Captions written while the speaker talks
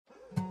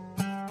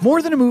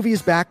More Than a Movie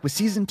is back with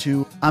Season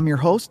 2. I'm your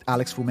host,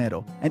 Alex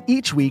Fumero, and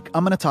each week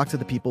I'm going to talk to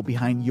the people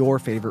behind your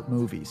favorite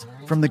movies.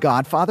 From The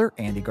Godfather,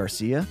 Andy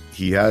Garcia.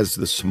 He has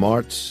the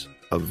smarts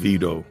of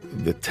Vito,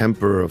 the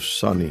temper of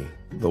Sonny,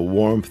 the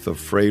warmth of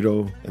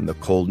Fredo, and the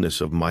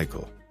coldness of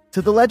Michael.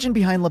 To the legend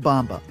behind La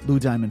Bamba, Lou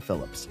Diamond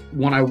Phillips.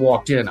 When I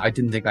walked in, I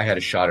didn't think I had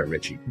a shot at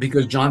Richie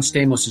because John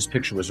Stamos'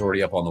 picture was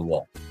already up on the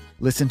wall.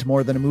 Listen to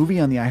More Than a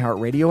Movie on the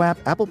iHeartRadio app,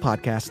 Apple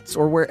Podcasts,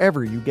 or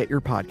wherever you get your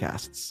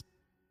podcasts.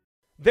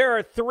 There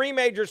are three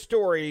major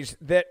stories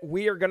that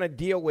we are going to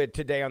deal with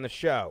today on the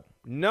show.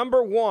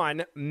 Number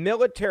one,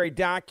 military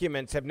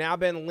documents have now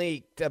been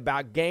leaked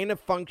about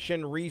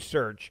gain-of-function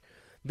research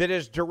that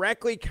is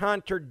directly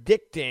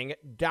contradicting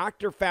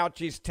Dr.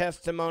 Fauci's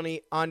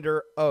testimony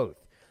under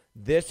oath.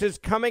 This is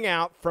coming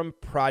out from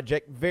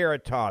Project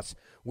Veritas,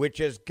 which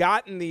has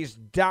gotten these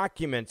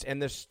documents, and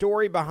the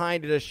story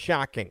behind it is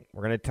shocking.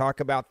 We're going to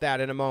talk about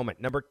that in a moment.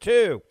 Number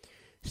two,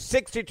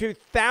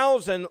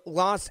 62,000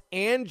 Los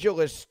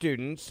Angeles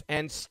students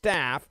and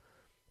staff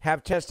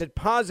have tested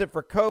positive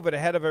for COVID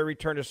ahead of a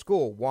return to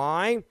school.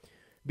 Why?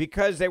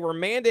 Because they were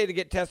mandated to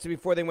get tested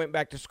before they went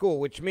back to school,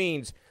 which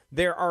means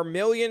there are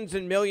millions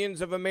and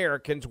millions of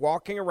Americans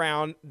walking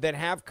around that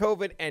have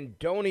COVID and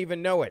don't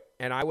even know it.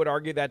 And I would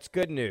argue that's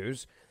good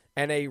news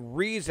and a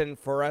reason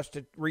for us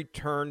to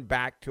return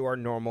back to our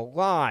normal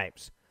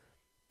lives.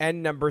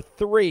 And number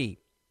three,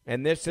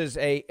 and this is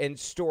a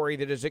story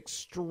that is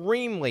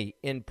extremely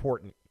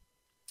important.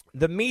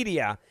 The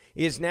media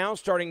is now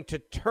starting to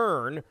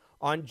turn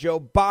on Joe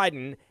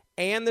Biden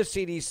and the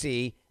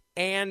CDC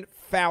and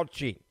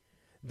Fauci.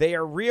 They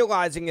are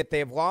realizing that they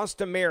have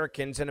lost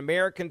Americans and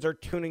Americans are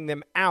tuning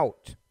them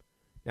out.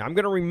 Now, I'm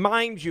going to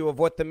remind you of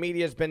what the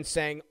media has been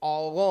saying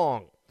all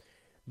along.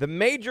 The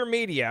major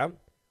media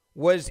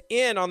was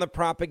in on the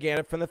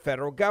propaganda from the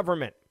federal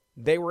government.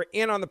 They were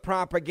in on the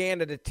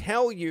propaganda to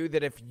tell you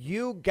that if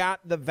you got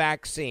the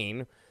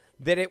vaccine,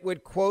 that it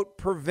would, quote,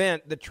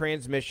 prevent the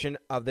transmission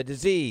of the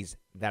disease.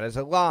 That is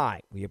a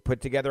lie. We have put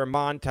together a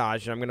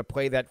montage, and I'm going to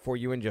play that for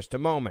you in just a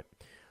moment.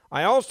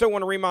 I also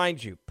want to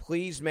remind you,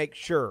 please make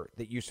sure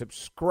that you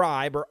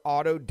subscribe or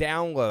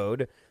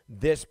auto-download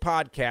this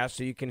podcast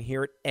so you can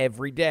hear it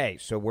every day.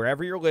 So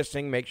wherever you're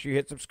listening, make sure you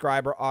hit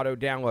subscribe or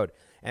auto-download.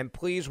 And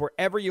please,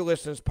 wherever you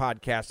listen to this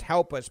podcast,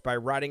 help us by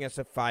writing us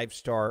a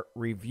 5-star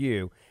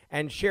review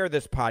and share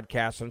this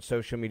podcast on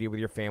social media with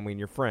your family and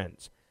your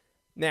friends.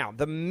 Now,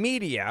 the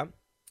media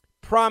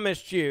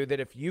promised you that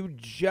if you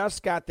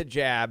just got the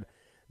jab,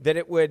 that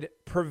it would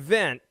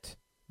prevent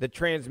the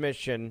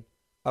transmission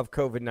of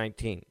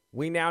COVID-19.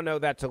 We now know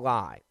that's a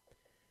lie.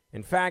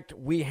 In fact,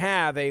 we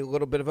have a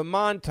little bit of a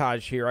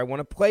montage here I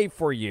want to play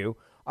for you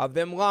of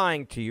them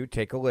lying to you.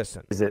 Take a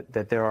listen. Is it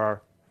that there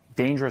are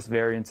dangerous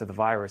variants of the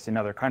virus in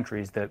other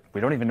countries that we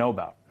don't even know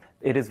about?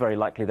 It is very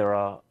likely there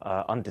are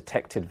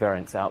undetected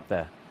variants out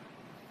there.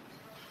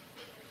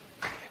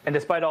 And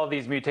despite all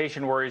these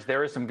mutation worries,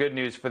 there is some good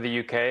news for the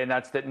UK, and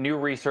that's that new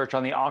research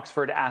on the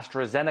Oxford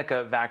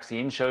AstraZeneca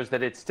vaccine shows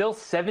that it's still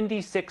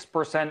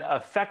 76%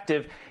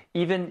 effective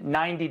even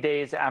 90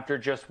 days after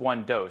just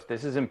one dose.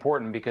 This is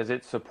important because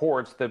it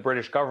supports the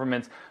British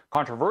government's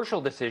controversial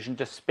decision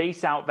to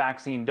space out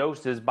vaccine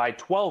doses by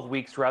 12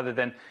 weeks rather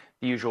than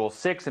the usual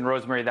 6. And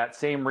Rosemary, that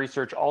same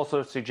research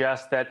also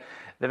suggests that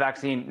the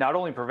vaccine not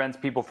only prevents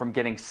people from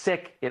getting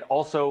sick, it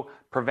also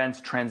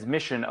prevents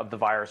transmission of the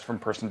virus from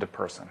person to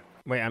person.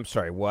 Wait, I'm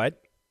sorry, what?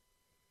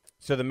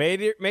 So the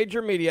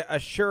major media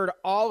assured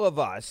all of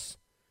us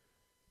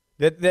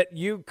that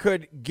you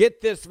could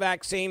get this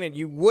vaccine and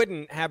you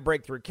wouldn't have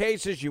breakthrough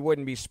cases, you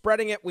wouldn't be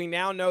spreading it. We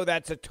now know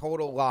that's a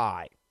total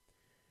lie.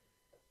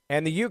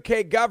 And the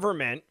UK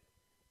government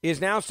is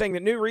now saying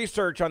that new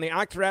research on the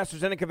Oxford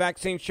AstraZeneca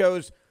vaccine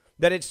shows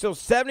that it's still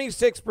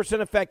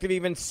 76% effective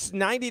even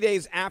 90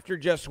 days after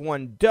just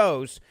one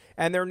dose.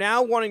 And they're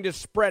now wanting to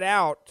spread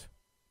out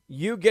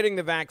you getting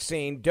the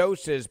vaccine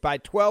doses by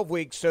 12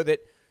 weeks so that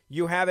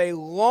you have a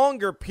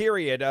longer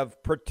period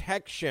of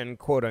protection,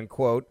 quote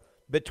unquote,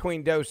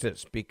 between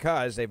doses,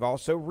 because they've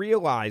also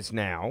realized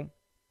now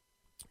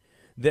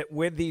that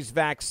with these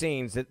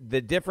vaccines, that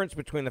the difference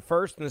between the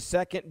first and the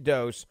second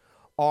dose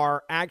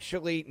are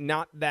actually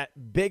not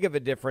that big of a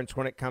difference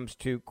when it comes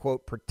to,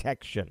 quote,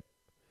 protection.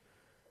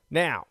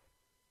 Now,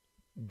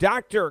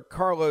 Dr.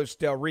 Carlos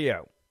Del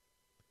Rio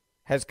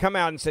has come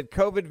out and said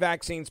COVID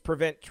vaccines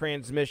prevent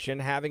transmission.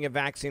 Having a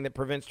vaccine that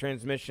prevents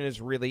transmission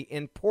is really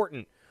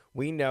important.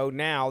 We know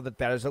now that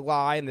that is a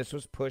lie, and this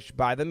was pushed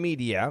by the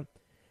media.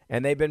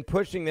 And they've been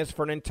pushing this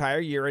for an entire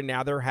year, and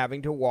now they're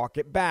having to walk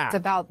it back. It's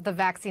about the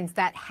vaccines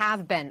that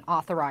have been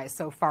authorized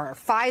so far.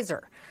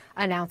 Pfizer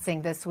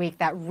announcing this week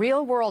that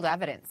real-world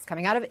evidence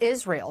coming out of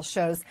Israel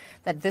shows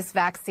that this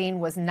vaccine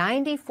was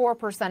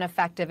 94%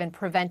 effective in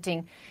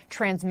preventing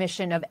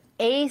transmission of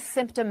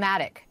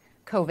asymptomatic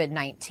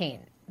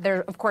COVID-19.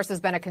 There, of course,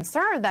 has been a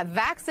concern that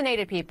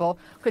vaccinated people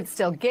could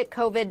still get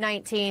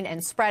COVID-19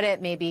 and spread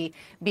it, maybe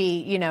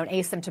be, an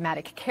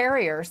asymptomatic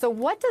carrier. So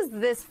what does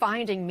this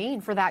finding mean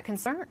for that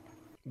concern?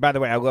 By the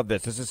way, I love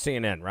this. This is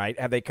CNN, right?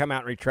 Have they come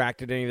out and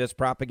retracted any of this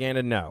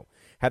propaganda? No.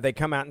 Have they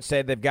come out and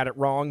said they've got it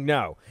wrong?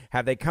 No.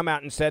 Have they come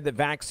out and said that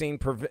vaccine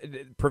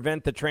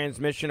prevent the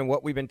transmission and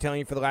what we've been telling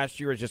you for the last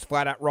year is just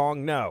flat out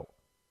wrong? No.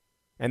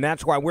 And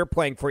that's why we're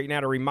playing for you now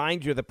to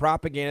remind you of the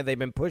propaganda they've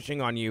been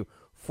pushing on you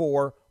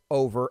for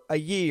over a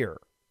year.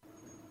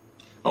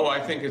 Oh,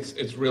 I think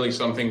it's really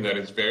something that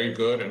is very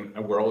good,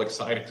 and we're all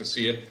excited to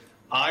see it.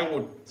 I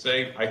would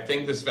say I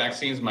think this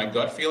vaccine's, my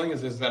gut feeling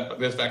is that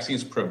this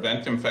vaccines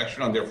prevent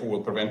infection and therefore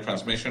will prevent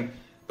transmission.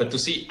 But to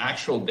see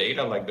actual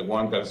data like the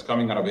one that is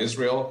coming out of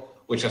Israel,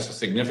 which has a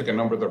significant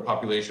number of their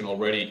population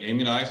already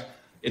immunized,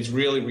 it's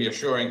really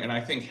reassuring. And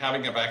I think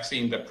having a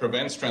vaccine that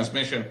prevents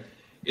transmission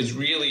is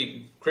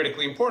really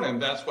critically important.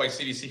 And that's why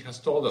CDC has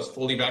told us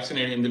fully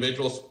vaccinated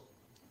individuals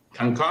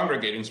can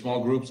congregate in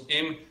small groups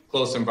in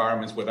close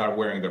environments without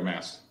wearing their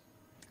masks.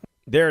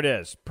 There it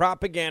is.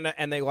 Propaganda,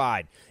 and they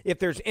lied. If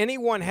there's any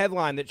one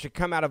headline that should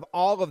come out of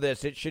all of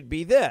this, it should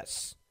be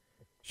this.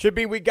 Should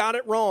be, we got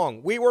it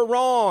wrong. We were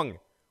wrong.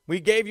 We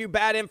gave you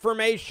bad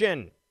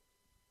information.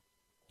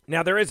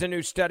 Now, there is a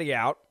new study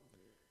out.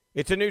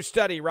 It's a new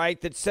study, right,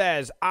 that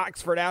says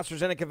Oxford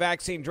AstraZeneca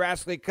vaccine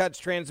drastically cuts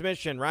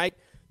transmission, right?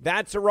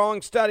 That's a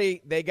wrong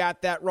study. They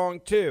got that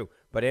wrong, too.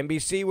 But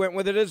NBC went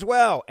with it as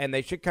well, and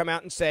they should come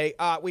out and say,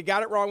 we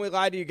got it wrong. We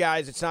lied to you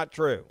guys. It's not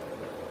true.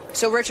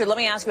 So, Richard, let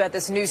me ask you about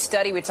this new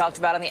study we talked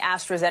about on the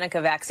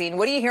AstraZeneca vaccine.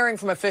 What are you hearing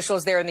from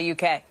officials there in the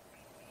UK?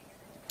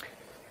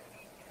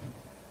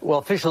 Well,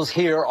 officials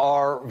here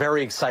are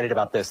very excited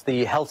about this.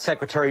 The health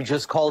secretary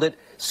just called it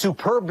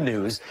superb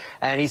news,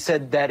 and he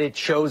said that it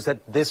shows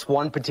that this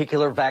one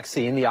particular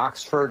vaccine, the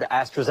Oxford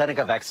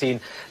AstraZeneca vaccine,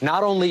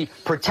 not only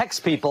protects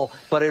people,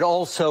 but it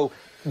also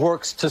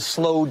works to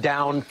slow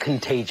down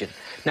contagion.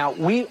 Now,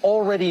 we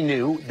already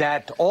knew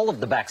that all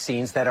of the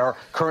vaccines that are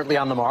currently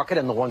on the market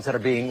and the ones that are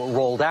being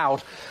rolled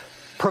out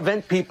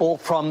prevent people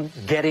from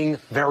getting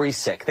very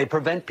sick. They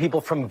prevent people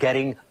from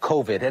getting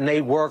COVID, and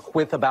they work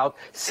with about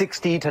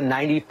 60 to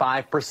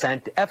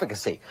 95%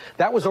 efficacy.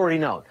 That was already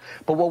known.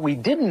 But what we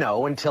didn't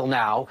know until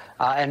now,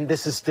 and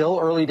this is still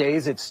early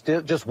days, it's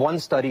still just one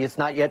study, it's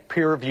not yet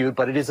peer-reviewed,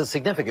 but it is a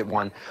significant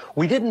one.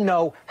 We didn't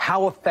know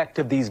how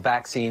effective these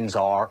vaccines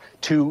are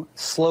to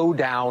slow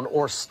down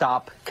or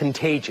stop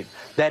contagion.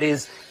 That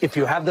is, if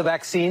you have the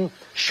vaccine,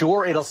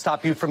 sure, it'll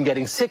stop you from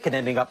getting sick and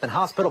ending up in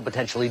hospital,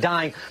 potentially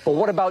dying, but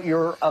what about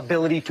your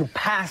ability to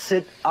pass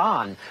it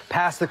on,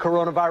 pass the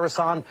coronavirus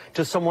on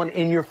to someone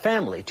in your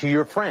family, to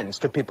your friends,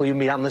 to people you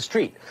meet on the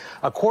street?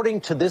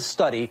 According to this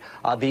study,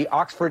 the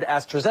Oxford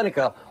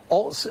AstraZeneca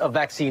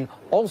vaccine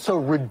also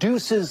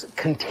reduces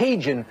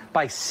contagion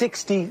by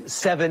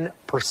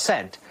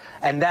 67%.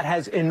 And that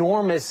has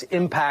enormous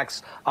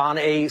impacts on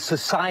a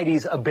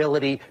society's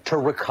ability to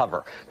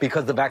recover,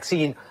 because the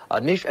vaccine,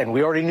 and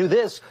we already knew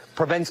this,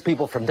 prevents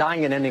people from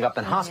dying and ending up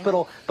in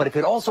hospital, but if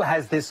it also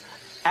has this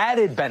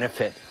added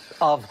benefit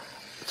of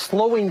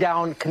slowing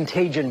down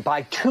contagion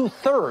by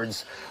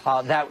 2/3,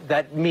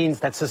 that means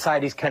that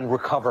societies can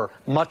recover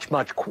much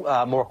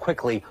more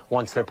quickly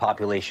once their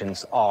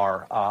populations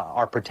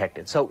are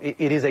protected. So it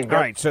is a very...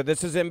 All right, so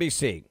this is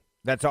NBC.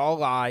 That's all a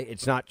lie.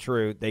 It's not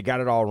true. They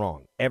got it all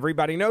wrong.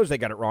 Everybody knows they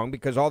got it wrong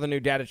because all the new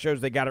data shows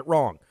they got it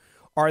wrong.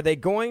 Are they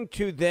going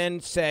to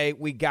then say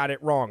we got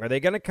it wrong? Are they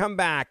going to come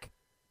back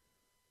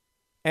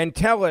and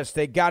tell us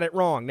they got it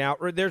wrong? Now,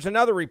 there's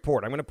another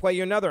report. I'm going to play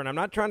you another, and I'm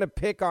not trying to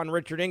pick on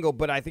Richard Engel,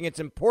 but I think it's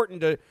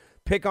important to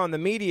pick on the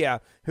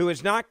media who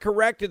has not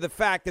corrected the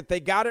fact that they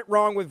got it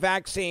wrong with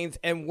vaccines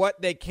and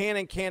what they can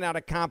and cannot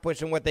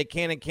accomplish and what they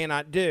can and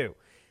cannot do.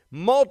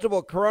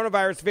 Multiple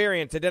coronavirus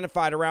variants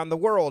identified around the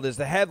world is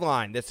the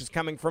headline. This is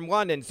coming from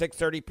London,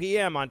 6:30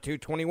 p.m. on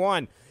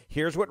 2/21.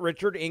 Here's what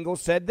Richard Engel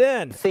said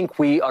then. I think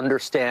we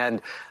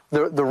understand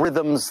the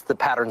rhythms, the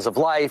patterns of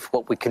life,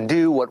 what we can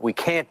do, what we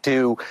can't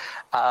do,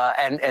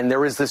 and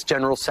there is this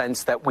general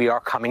sense that we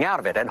are coming out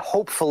of it. And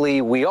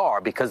hopefully we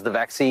are, because the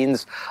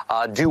vaccines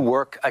do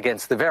work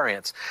against the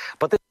variants.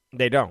 But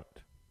they don't.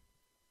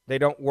 They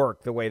don't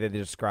work the way that they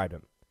described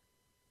them.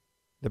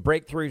 The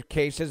breakthrough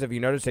cases, have you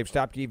noticed they've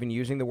stopped even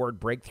using the word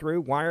breakthrough?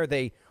 Why are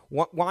they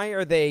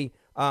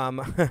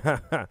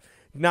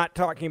not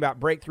talking about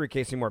breakthrough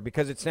case anymore?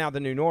 Because it's now the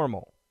new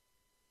normal,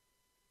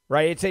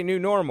 right? It's a new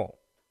normal.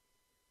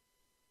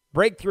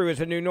 Breakthrough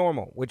is a new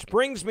normal, which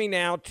brings me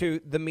now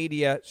to the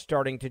media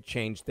starting to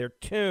change their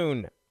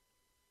tune.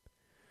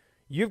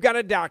 You've got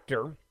a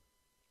doctor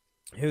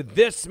who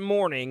this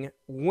morning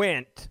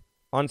went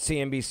on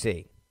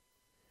CNBC.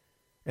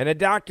 And a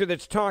doctor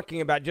that's talking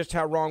about just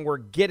how wrong we're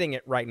getting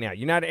it right now.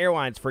 United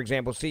Airlines, for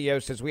example,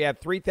 CEO says we have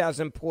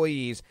 3,000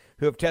 employees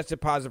who have tested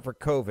positive for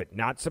COVID.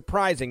 Not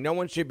surprising. No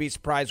one should be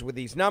surprised with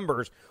these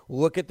numbers.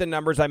 Look at the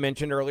numbers I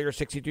mentioned earlier.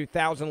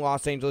 62,000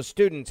 Los Angeles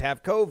students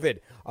have COVID.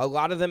 A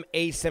lot of them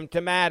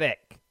asymptomatic.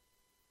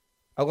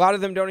 A lot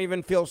of them don't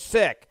even feel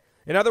sick.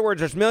 In other words,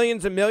 there's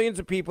millions and millions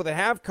of people that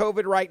have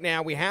COVID right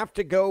now. We have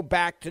to go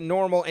back to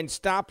normal and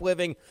stop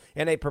living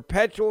in a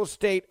perpetual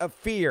state of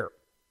fear.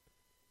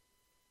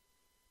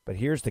 But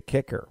here's the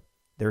kicker.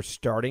 They're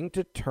starting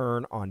to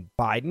turn on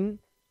Biden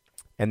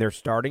And they're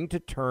starting to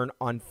turn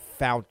on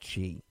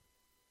Fauci.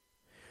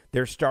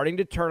 They're starting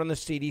to turn on the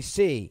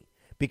CDC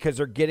because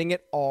they're getting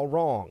it all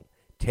wrong.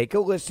 Take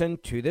a listen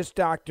to this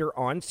doctor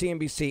on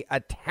CNBC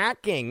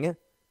attacking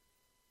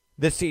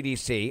the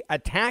CDC,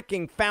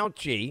 attacking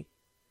Fauci,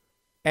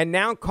 and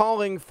now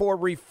calling for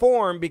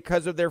reform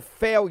because of their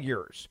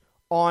failures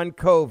on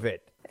COVID.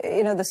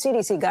 You know, the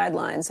CDC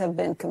guidelines have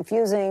been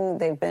confusing.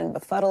 They've been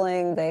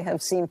befuddling. They have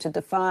seemed to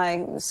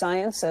defy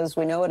science as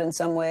we know it in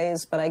some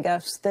ways. But I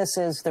guess this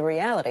is the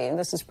reality. And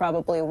this is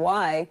probably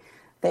why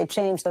they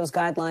changed those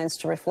guidelines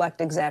to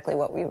reflect exactly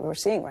what we were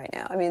seeing right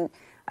now. I mean,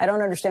 I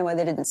don't understand why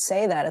they didn't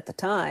say that at the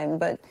time,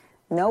 but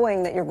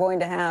knowing that you're going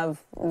to have,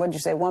 what'd you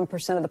say,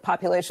 1% of the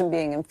population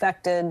being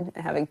infected,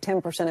 having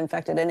 10%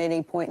 infected at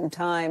any point in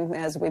time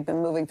as we've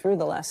been moving through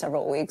the last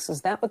several weeks, is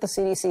that what the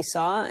CDC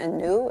saw and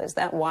knew? Is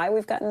that why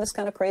we've gotten this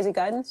kind of crazy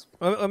guidance?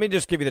 Let me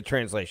just give you the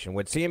translation.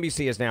 What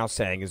CNBC is now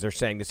saying is they're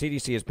saying the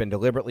CDC has been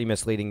deliberately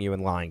misleading you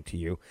and lying to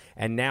you,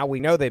 and now we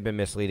know they've been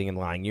misleading and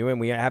lying to you, and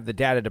we have the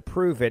data to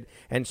prove it,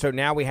 and so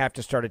now we have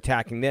to start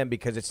attacking them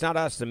because it's not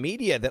us, the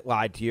media, that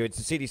lied to you.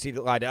 It's the CDC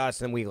that lied to us,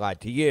 and we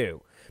lied to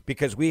you.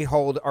 Because we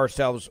hold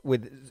ourselves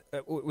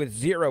with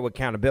zero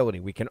accountability.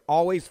 We can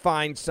always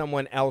find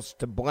someone else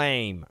to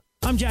blame.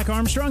 I'm Jack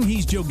Armstrong.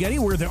 He's Joe Getty.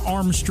 We're the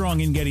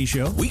Armstrong and Getty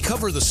Show. We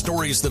cover the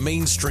stories the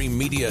mainstream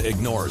media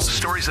ignores.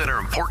 Stories that are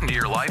important to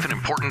your life and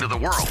important to the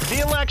world. The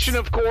election,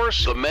 of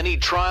course. The many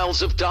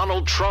trials of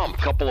Donald Trump.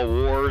 Couple of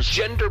wars.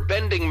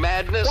 Gender-bending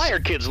madness. Why are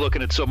kids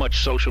looking at so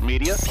much social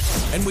media?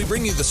 And we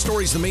bring you the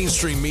stories the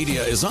mainstream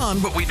media is on,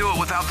 but we do it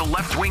without the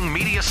left-wing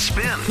media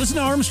spin. Listen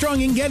to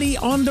Armstrong and Getty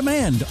on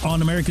demand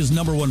on America's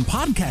 #1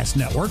 podcast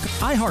network,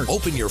 iHeart.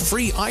 Open your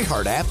free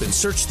iHeart app and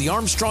search The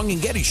Armstrong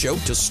and Getty Show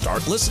to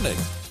start listening.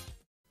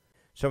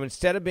 So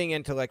instead of being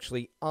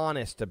intellectually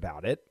honest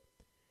about it,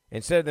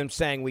 instead of them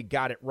saying we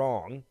got it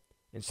wrong,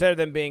 instead of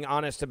them being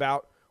honest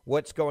about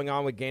what's going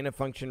on with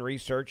gain-of-function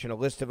research and a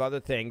list of other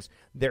things,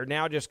 they're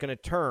now just going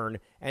to turn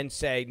and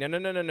say,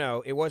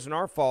 no, it wasn't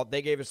our fault.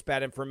 They gave us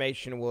bad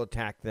information and we'll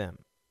attack them.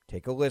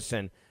 Take a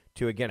listen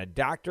to, again, a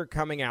doctor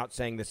coming out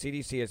saying the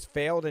CDC has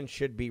failed and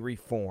should be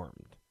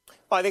reformed.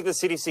 Well, I think the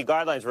CDC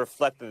guidelines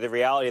reflect the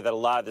reality that a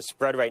lot of the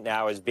spread right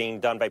now is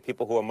being done by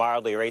people who are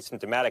mildly or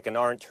asymptomatic and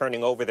aren't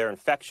turning over their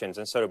infections.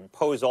 And so to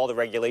impose all the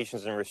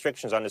regulations and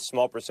restrictions on a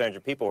small percentage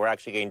of people who are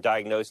actually getting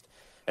diagnosed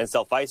and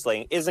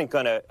self-isolating isn't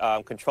going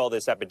to control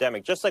this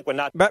epidemic. Just like we're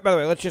not... By the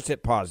way, let's just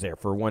hit pause there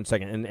for 1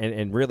 second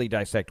and really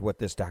dissect what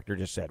this doctor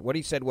just said. What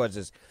he said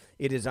was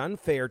it is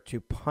unfair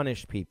to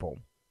punish people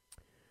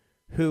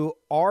who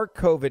are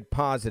COVID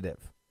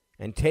positive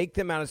and take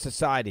them out of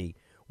society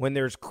when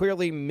there's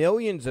clearly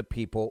millions of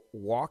people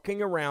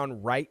walking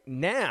around right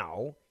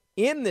now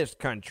in this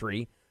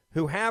country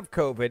who have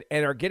COVID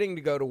and are getting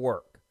to go to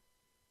work.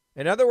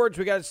 In other words,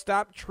 we got to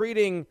stop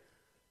treating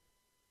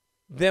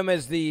them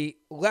as the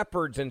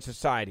leopards in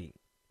society.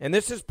 And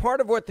this is part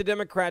of what the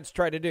Democrats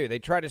try to do. They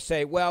try to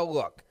say, well,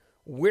 look,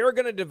 we're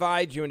going to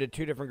divide you into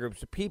two different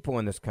groups of people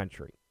in this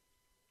country.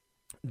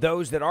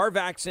 Those that are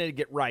vaccinated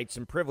get rights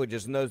and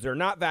privileges, and those that are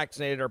not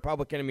vaccinated are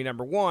public enemy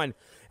number one.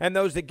 And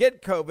those that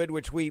get COVID,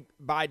 which we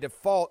by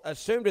default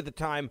assumed at the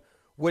time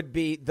would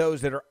be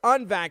those that are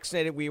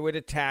unvaccinated, we would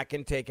attack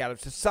and take out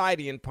of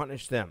society and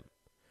punish them.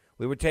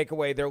 We would take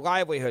away their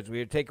livelihoods. We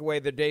would take away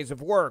their days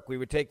of work. We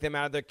would take them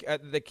out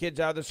of the kids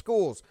out of the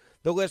schools.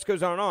 The list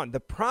goes on and on. The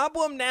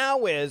problem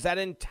now is that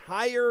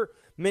entire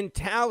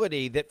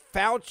mentality that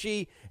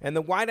Fauci and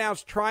the White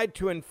House tried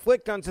to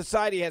inflict on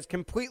society has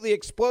completely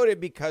exploded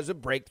because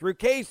of breakthrough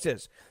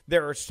cases.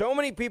 There are so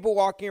many people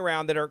walking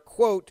around that are,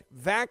 quote,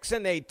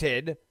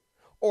 vaccinated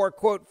or,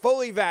 quote,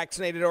 fully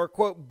vaccinated or,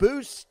 quote,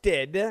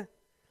 boosted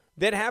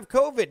that have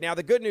COVID. Now,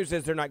 the good news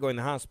is they're not going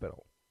to the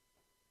hospital.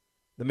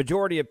 The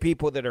majority of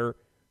people that are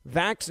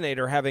vaccinated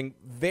are having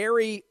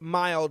very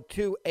mild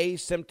to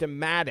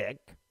asymptomatic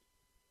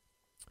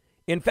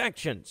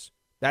infections.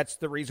 That's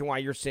the reason why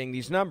you're seeing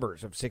these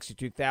numbers of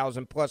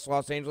 62,000 plus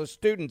Los Angeles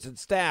students and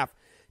staff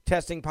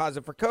testing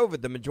positive for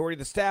COVID. The majority of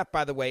the staff,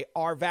 by the way,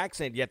 are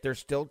vaccinated, yet they're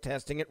still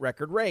testing at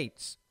record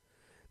rates.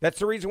 That's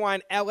the reason why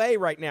in L.A.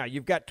 right now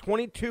you've got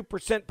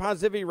 22%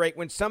 positivity rate.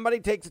 When somebody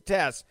takes a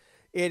test,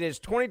 it is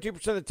 22%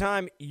 of the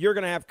time you're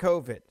going to have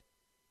COVID.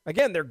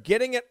 Again, they're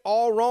getting it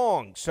all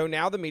wrong. So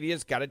now the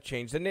media's got to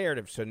change the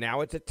narrative. So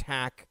now it's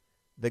attack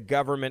the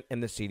government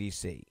and the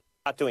CDC.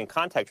 Not doing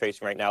contact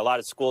tracing right now. A lot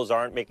of schools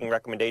aren't making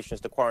recommendations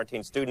to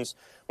quarantine students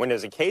when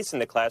there's a case in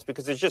the class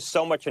because there's just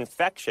so much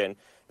infection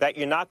that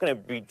you're not going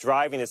to be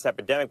driving this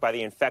epidemic by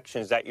the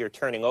infections that you're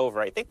turning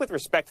over. I think with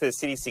respect to the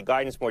CDC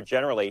guidance more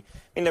generally,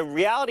 I mean, the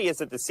reality is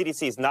that the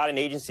CDC is not an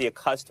agency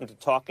accustomed to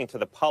talking to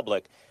the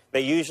public.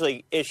 They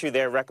usually issue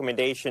their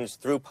recommendations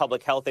through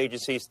public health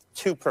agencies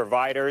to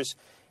providers.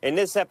 In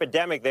this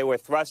epidemic, they were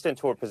thrust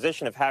into a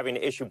position of having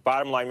to issue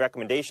bottom-line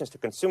recommendations to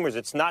consumers.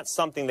 It's not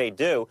something they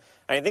do.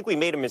 And I think we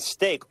made a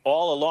mistake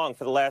all along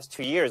for the last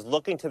 2 years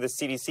looking to the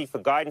CDC for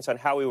guidance on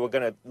how we were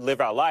going to live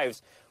our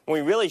lives,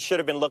 when we really should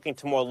have been looking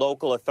to more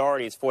local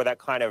authorities for that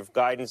kind of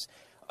guidance.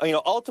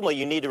 ultimately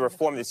you need to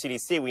reform the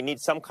CDC. We need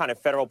some kind of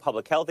federal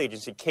public health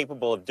agency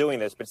capable of doing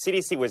this. But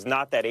CDC was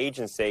not that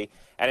agency,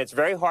 and it's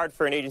very hard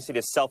for an agency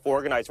to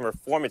self-organize and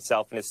reform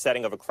itself in a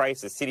setting of a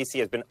crisis. CDC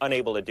has been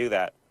unable to do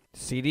that.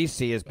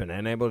 CDC has been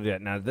unable to do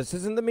that. Now, this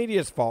isn't the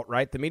media's fault,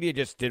 right? The media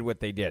just did what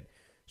they did.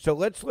 So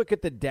let's look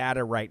at the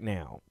data right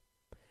now,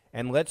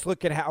 and let's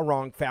look at how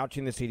wrong Fauci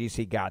and the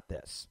CDC got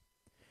this.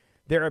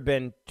 There have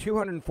been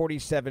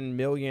 247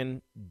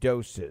 million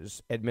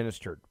doses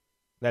administered.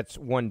 That's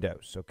one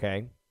dose,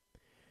 okay?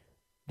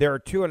 There are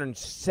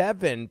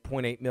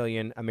 207.8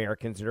 million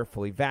Americans that are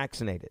fully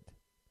vaccinated.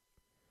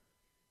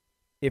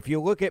 If you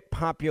look at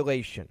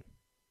population,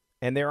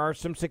 and there are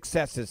some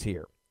successes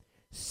here,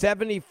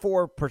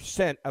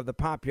 74% of the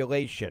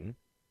population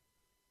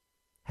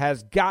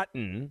has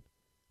gotten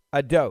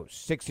a dose.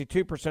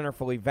 62% are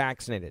fully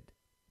vaccinated.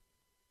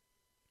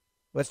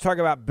 Let's talk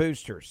about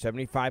boosters.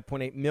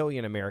 75.8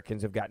 million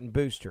Americans have gotten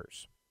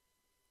boosters.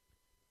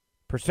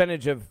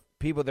 Percentage of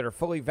people that are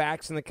fully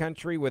vaxxed in the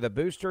country with a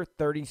booster,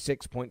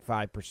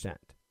 36.5%.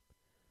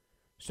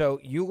 So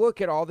you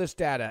look at all this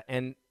data,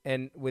 and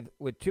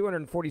with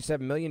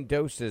 247 million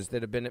doses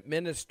that have been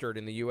administered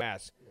in the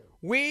U.S.,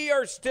 we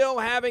are still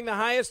having the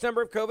highest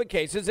number of COVID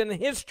cases in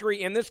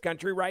history in this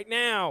country right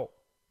now.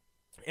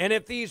 And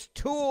if these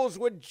tools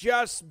would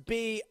just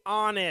be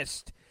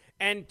honest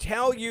and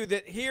tell you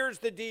that here's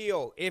the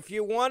deal, if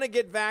you want to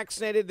get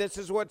vaccinated, this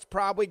is what's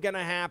probably going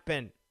to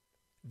happen,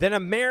 then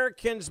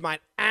Americans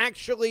might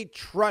actually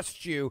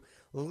trust you,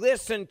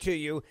 listen to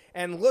you,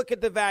 and look at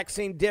the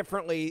vaccine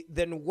differently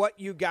than what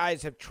you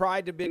guys have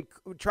tried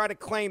to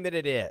claim that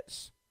it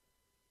is.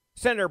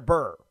 Senator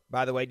Burr,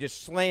 by the way,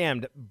 just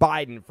slammed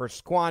Biden for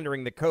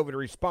squandering the COVID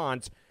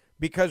response,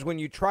 because when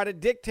you try to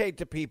dictate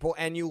to people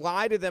and you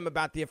lie to them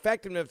about the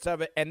effectiveness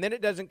of it and then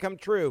it doesn't come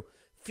true,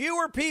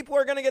 fewer people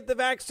are going to get the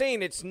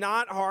vaccine. It's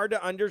not hard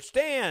to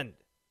understand.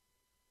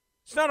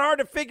 It's not hard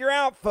to figure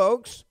out,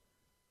 folks.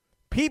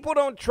 People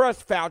don't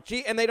trust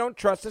Fauci, and they don't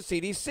trust the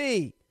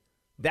CDC.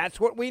 That's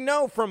what we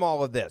know from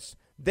all of this.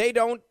 They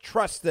don't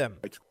trust them.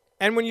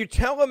 And when you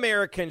tell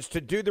Americans to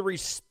do the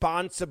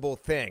responsible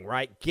thing,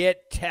 right,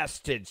 get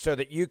tested so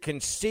that you can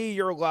see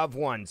your loved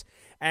ones,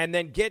 and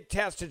then get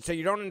tested so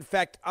you don't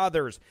infect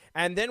others,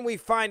 and then we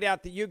find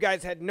out that you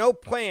guys had no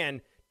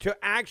plan to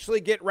actually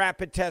get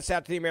rapid tests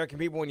out to the American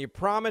people when you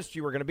promised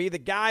you were going to be the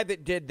guy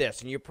that did this,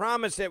 and you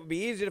promised it would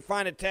be easy to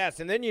find a test,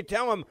 and then you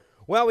tell them,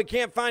 well, we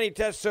can't find any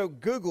tests, so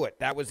Google it.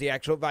 That was the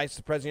actual advice of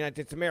the President of the United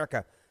States of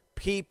America.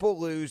 People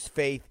lose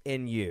faith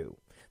in you.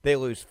 They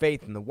lose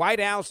faith in the White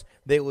House.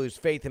 They lose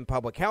faith in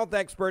public health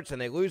experts,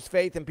 and they lose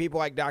faith in people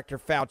like Dr.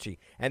 Fauci.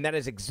 And that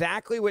is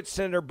exactly what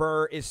Senator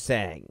Burr is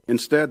saying.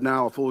 Instead,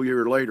 now, a full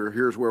year later,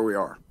 here's where we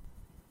are.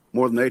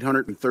 More than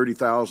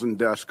 830,000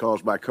 deaths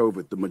caused by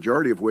COVID, the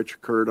majority of which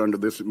occurred under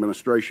this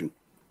administration,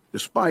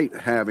 despite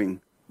having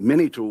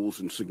many tools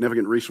and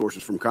significant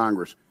resources from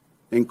Congress,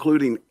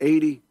 including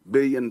 $80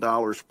 billion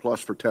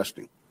plus for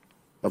testing.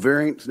 A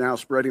variant is now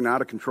spreading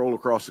out of control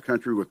across the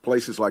country, with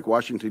places like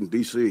Washington,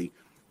 D.C.,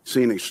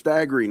 seeing a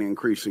staggering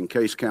increase in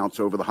case counts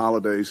over the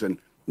holidays, and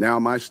now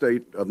my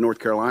state of North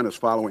Carolina is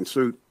following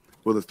suit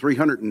with a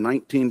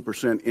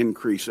 319%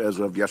 increase as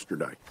of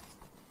yesterday.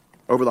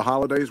 Over the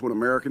holidays, when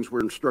Americans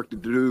were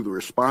instructed to do the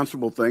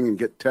responsible thing and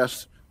get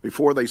tests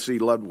before they see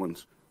loved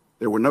ones,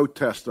 there were no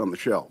tests on the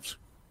shelves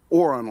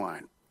or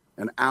online,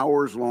 and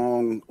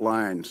hours-long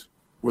lines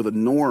were the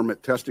norm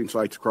at testing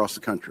sites across the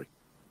country.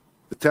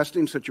 The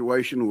testing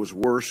situation was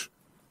worse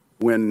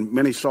when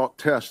many sought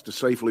tests to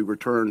safely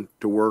return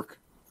to work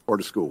or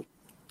to school.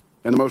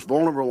 And the most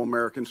vulnerable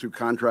Americans who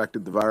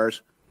contracted the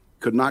virus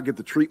could not get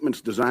the treatments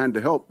designed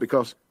to help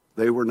because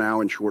they were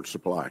now in short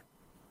supply.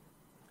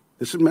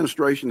 This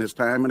administration has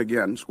time and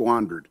again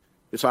squandered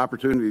its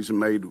opportunities and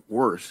made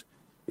worse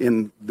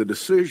in the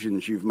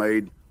decisions you've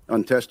made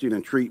on testing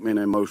and treatment,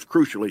 and most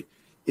crucially,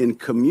 in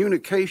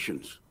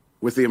communications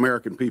with the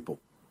American people.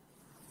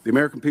 The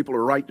American people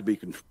are right to be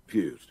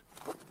confused.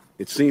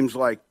 It seems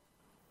like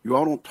you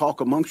all don't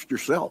talk amongst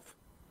yourself.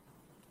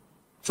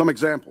 Some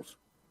examples.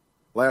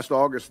 Last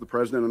August, the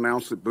president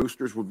announced that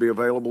boosters would be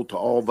available to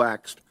all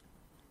vaxxed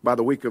by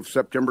the week of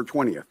September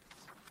 20th.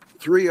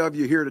 3 of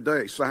you here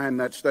today signed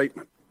that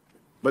statement,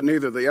 but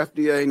neither the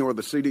FDA nor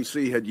the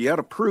CDC had yet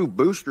approved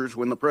boosters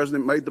when the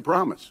president made the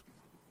promise.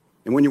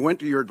 And when you went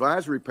to your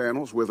advisory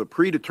panels with a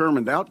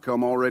predetermined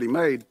outcome already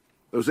made,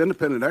 those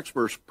independent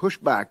experts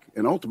pushed back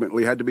and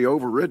ultimately had to be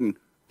overridden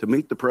to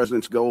meet the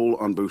president's goal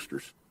on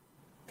boosters.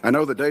 I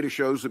know the data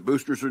shows that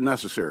boosters are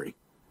necessary.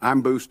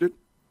 I'm boosted.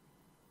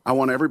 I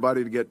want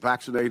everybody to get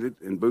vaccinated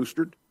and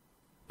boosted.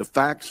 The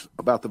facts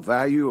about the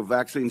value of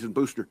vaccines and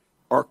boosters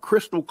are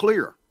crystal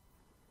clear.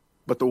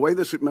 But the way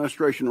this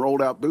administration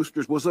rolled out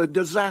boosters was a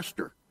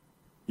disaster.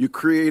 You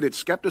created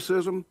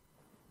skepticism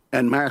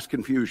and mass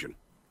confusion.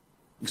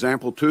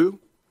 Example 2,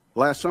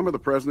 last summer the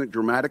president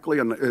dramatically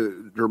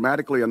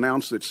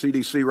announced that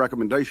CDC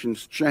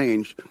recommendations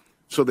changed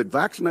so that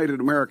vaccinated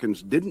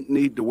Americans didn't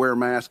need to wear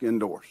masks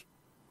indoors,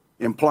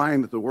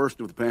 implying that the worst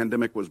of the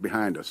pandemic was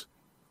behind us.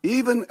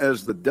 Even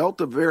as the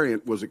Delta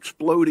variant was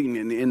exploding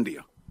in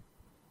India,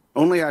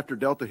 only after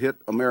Delta hit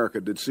America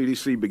did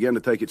CDC begin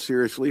to take it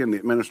seriously, and the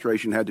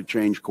administration had to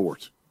change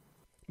course.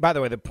 By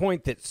the way, the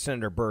point that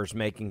Senator Burr is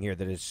making here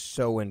that is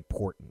so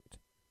important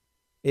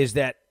is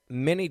that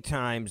many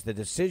times the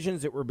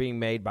decisions that were being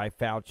made by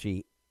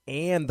Fauci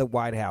and the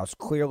White House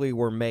clearly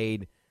were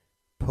made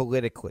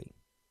politically,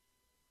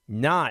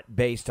 not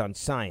based on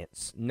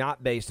science,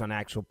 not based on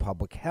actual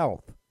public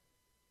health.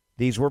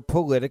 These were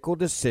political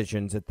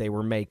decisions that they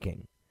were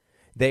making.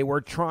 They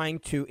were trying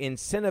to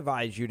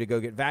incentivize you to go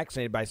get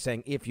vaccinated by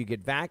saying, if you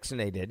get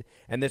vaccinated,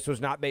 and this was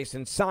not based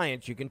in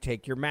science, you can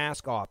take your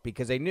mask off,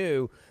 because they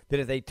knew that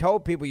if they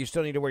told people you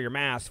still need to wear your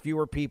mask,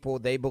 fewer people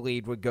they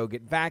believed would go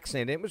get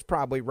vaccinated. It was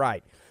probably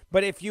right.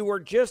 But if you were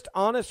just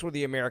honest with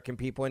the American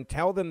people and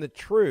tell them the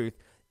truth,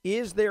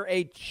 is there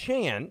a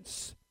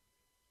chance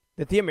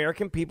that the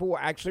American people will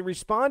actually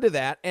respond to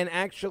that and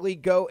actually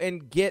go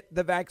and get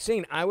the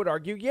vaccine? I would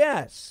argue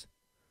yes.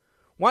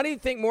 Why do you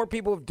think more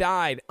people have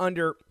died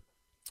under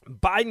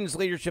Biden's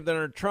leadership than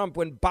under Trump,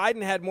 when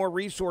Biden had more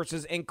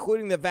resources,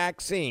 including the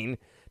vaccine,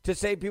 to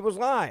save people's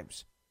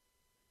lives?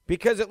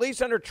 Because at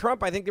least under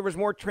Trump, I think there was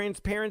more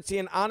transparency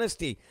and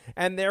honesty,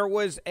 and there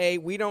was a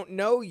we don't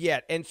know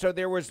yet. And so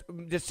there was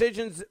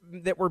decisions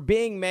that were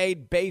being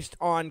made based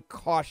on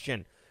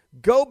caution.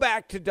 Go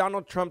back to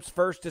Donald Trump's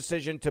first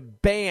decision to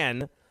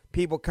ban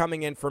people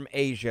coming in from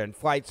Asia and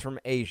flights from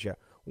Asia.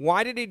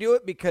 Why did he do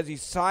it? Because he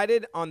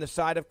sided on the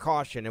side of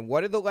caution. And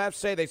what did the left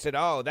say? They said,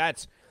 "Oh,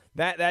 that's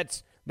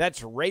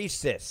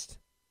racist.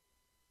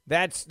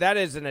 That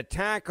is an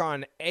attack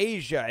on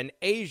Asia and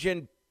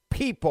Asian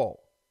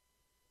people.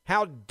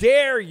 How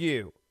dare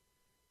you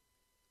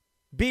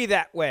be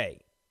that way?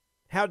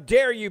 How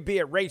dare you be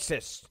a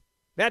racist?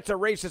 That's a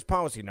racist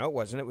policy." No, it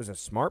wasn't. It was a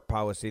smart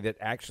policy that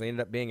actually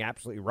ended up being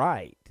absolutely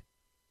right.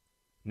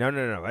 No,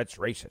 that's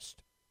racist.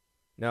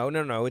 No,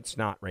 it's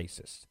not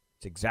racist.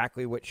 It's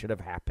exactly what should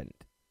have happened.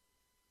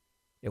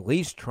 At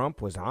least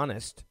Trump was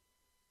honest.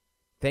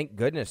 Thank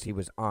goodness he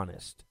was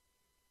honest.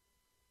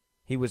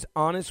 He was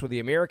honest with the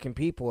American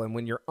people, and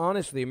when you're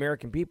honest with the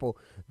American people,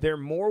 they're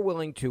more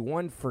willing to,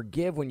 one,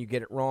 forgive when you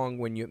get it wrong,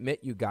 when you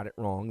admit you got it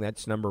wrong.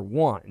 That's number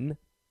one.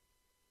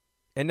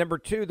 And number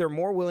two, they're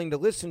more willing to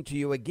listen to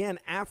you again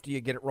after you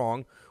get it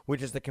wrong,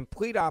 which is the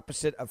complete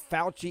opposite of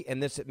Fauci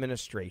and this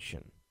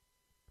administration.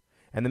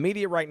 And the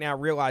media right now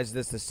realizes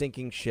this is a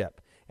sinking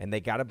ship, and they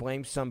got to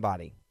blame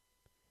somebody.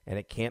 And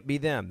it can't be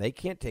them. They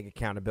can't take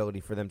accountability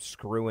for them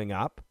screwing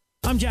up.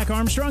 I'm Jack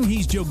Armstrong.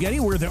 He's Joe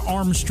Getty. We're the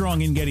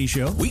Armstrong and Getty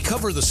Show. We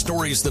cover the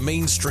stories the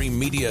mainstream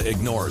media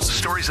ignores.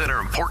 Stories that are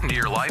important to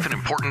your life and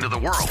important to the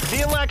world.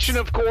 The election,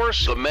 of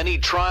course. The many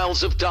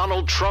trials of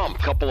Donald Trump.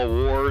 Couple of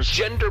wars.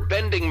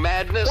 Gender-bending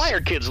madness. Why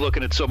are kids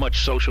looking at so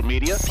much social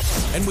media?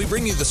 And we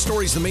bring you the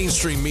stories the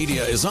mainstream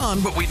media is on,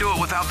 but we do it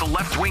without the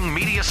left-wing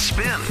media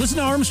spin. Listen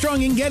to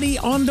Armstrong and Getty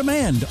on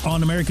demand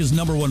on America's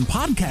 #1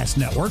 podcast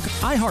network,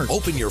 iHeart.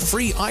 Open your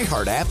free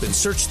iHeart app and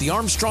search The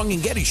Armstrong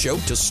and Getty Show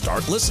to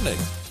start listening.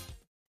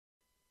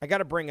 I got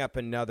to bring up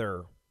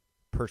another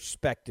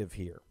perspective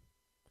here,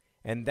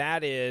 and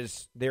that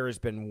is there has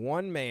been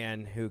one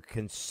man who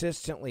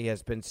consistently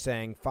has been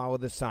saying follow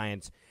the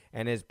science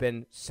and has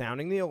been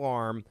sounding the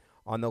alarm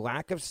on the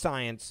lack of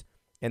science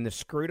and the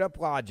screwed up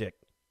logic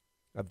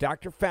of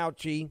Dr.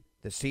 Fauci,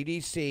 the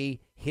CDC,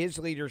 his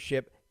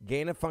leadership,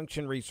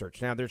 gain-of-function research.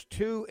 Now, there's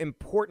two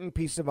important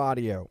pieces of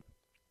audio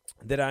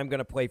that I'm going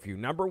to play for you.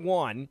 Number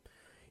one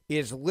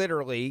is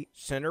literally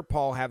Senator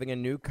Paul having a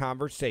new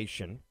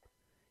conversation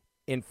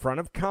in front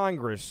of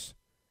Congress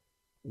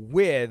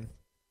with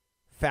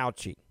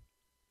Fauci.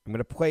 I'm going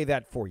to play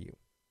that for you.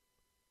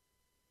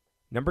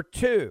 Number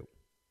two,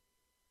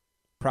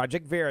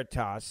 Project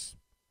Veritas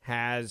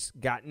has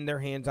gotten their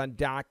hands on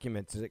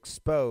documents that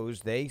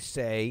expose, they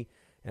say,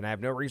 and I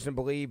have no reason to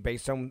believe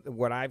based on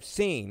what I've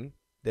seen,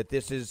 that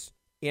this is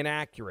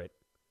inaccurate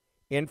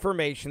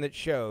information that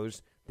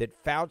shows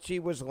that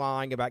Fauci was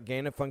lying about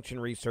gain-of-function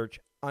research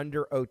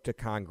under oath to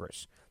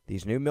Congress.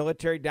 These new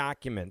military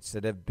documents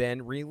that have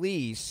been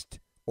released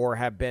or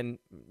have been,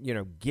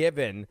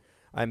 given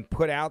and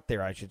put out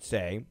there, I should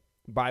say,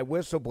 by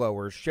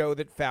whistleblowers show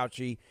that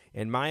Fauci,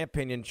 in my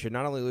opinion, should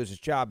not only lose his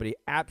job, but he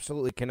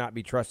absolutely cannot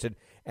be trusted.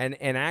 And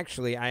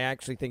actually, I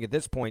actually think at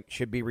this point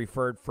should be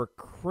referred for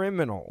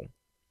criminal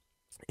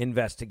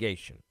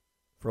investigation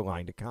for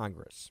lying to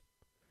Congress.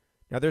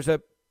 Now, there's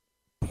a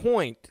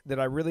point that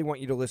I really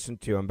want you to listen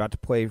to. I'm about to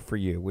play for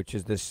you, which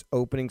is this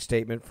opening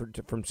statement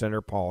from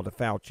Senator Paul to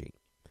Fauci.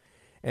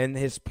 And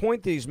his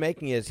point that he's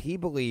making is he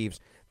believes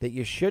that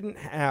you shouldn't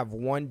have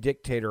one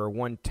dictator or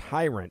one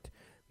tyrant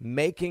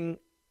making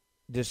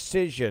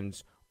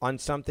decisions on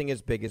something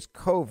as big as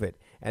COVID.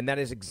 And that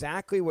is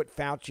exactly what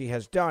Fauci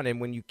has done.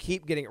 And when you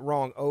keep getting it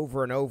wrong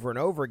over and over and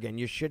over again,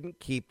 you shouldn't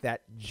keep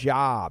that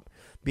job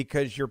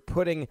because you're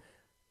putting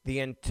the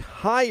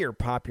entire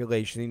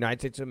population of the United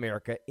States of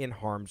America in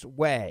harm's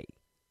way.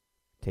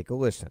 Take a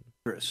listen.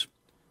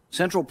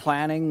 Central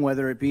planning,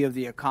 whether it be of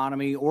the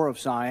economy or of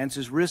science,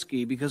 is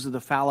risky because of the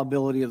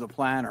fallibility of the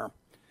planner.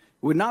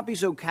 would not be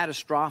so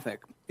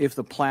catastrophic if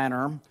the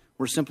planner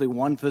were simply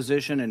one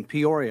physician in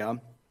Peoria.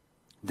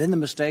 Then the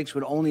mistakes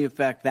would only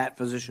affect that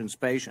physician's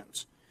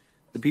patients,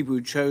 the people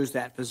who chose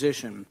that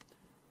physician.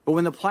 But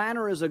when the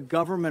planner is a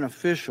government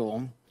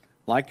official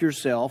like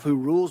yourself who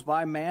rules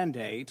by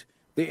mandate,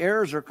 the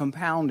errors are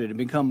compounded and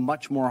become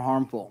much more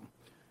harmful.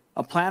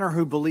 A planner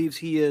who believes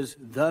he is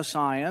the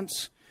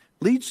science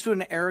leads to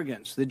an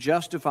arrogance that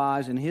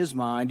justifies, in his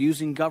mind,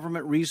 using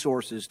government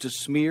resources to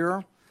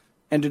smear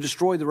and to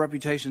destroy the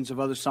reputations of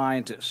other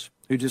scientists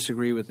who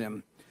disagree with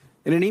him.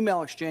 In an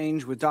email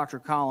exchange with Dr.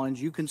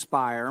 Collins, you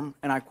conspire,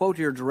 and I quote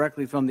here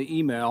directly from the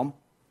email,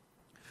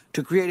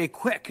 to create a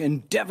quick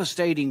and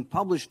devastating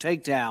published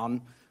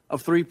takedown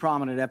of 3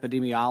 prominent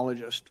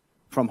epidemiologists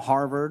from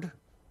Harvard,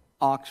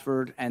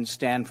 Oxford, and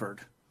Stanford.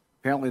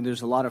 Apparently,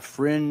 there's a lot of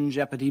fringe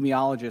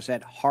epidemiologists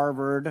at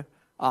Harvard,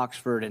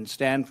 Oxford, and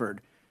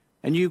Stanford.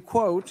 And you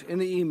quote in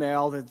the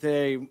email that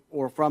they,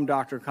 or from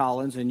Dr.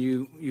 Collins, and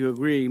you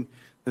agree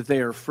that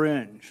they are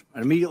fringe.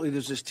 And immediately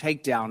there's this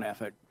takedown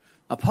effort.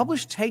 A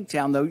published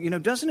takedown, though,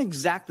 doesn't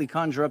exactly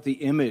conjure up the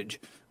image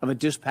of a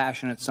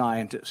dispassionate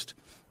scientist.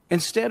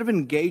 Instead of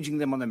engaging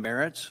them on the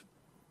merits,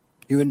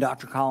 you and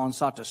Dr. Collins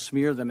sought to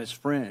smear them as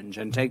fringe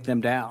and take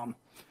them down.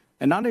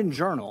 And not in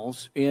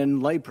journals, in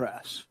lay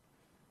press.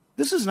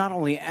 This is not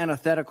only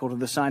antithetical to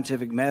the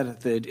scientific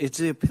method, it's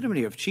the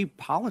epitome of cheap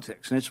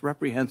politics, and it's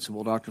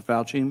reprehensible, Dr.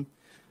 Fauci.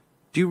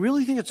 Do you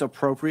really think it's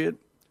appropriate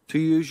to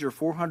use your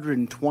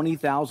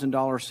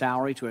 $420,000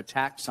 salary to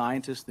attack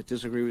scientists that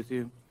disagree with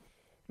you?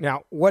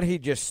 Now, what he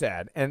just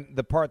said, and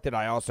the part that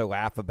I also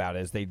laugh about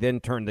is they then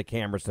turned the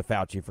cameras to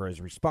Fauci for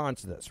his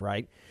response to this,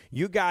 right?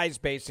 You guys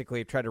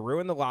basically try to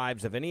ruin the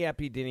lives of any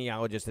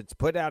epidemiologist that's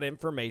put out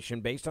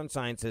information based on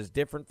sciences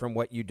different from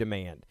what you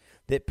demand,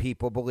 that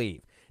people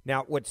believe.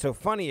 Now, what's so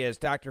funny is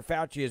Dr.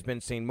 Fauci has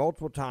been seen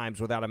multiple times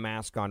without a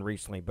mask on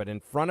recently, but in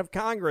front of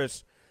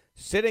Congress,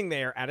 sitting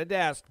there at a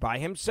desk by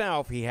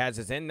himself, he has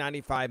his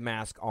N95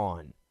 mask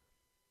on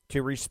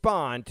to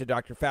respond to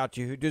Dr.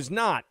 Fauci, who does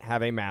not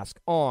have a mask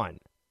on.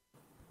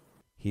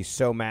 He's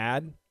so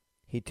mad,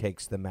 he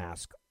takes the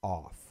mask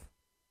off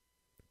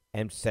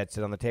and sets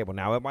it on the table.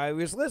 Now, while I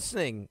was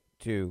listening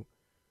to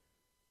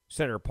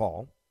Senator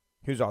Paul,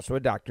 who's also a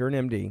doctor,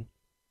 an MD,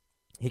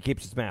 he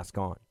keeps his mask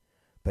on.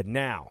 But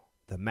now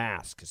the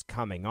mask is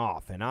coming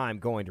off, and I'm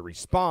going to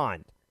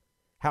respond.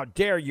 How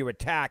dare you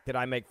attack that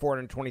I make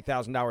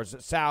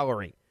 $420,000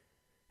 salary?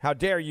 How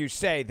dare you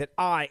say that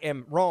I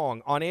am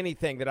wrong on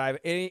anything that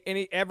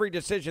every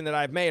decision that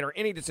I've made or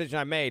any decision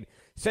I've made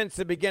since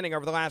the beginning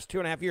over the last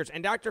 2.5 years.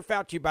 And Dr.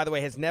 Fauci, by the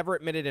way, has never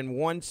admitted in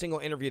one single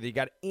interview that he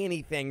got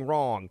anything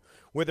wrong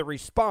with a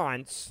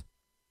response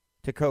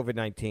to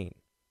COVID-19.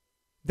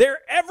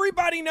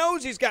 Everybody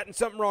knows he's gotten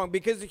something wrong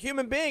because he's a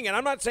human being, and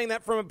I'm not saying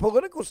that from a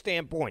political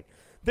standpoint.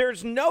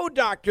 There's no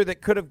doctor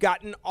that could have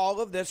gotten all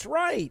of this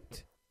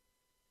right.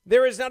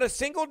 There is not a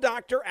single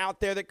doctor out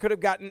there that could have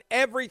gotten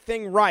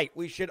everything right.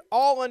 We should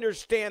all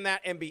understand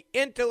that and be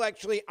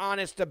intellectually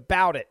honest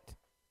about it.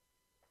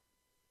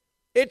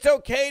 It's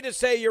okay to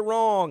say you're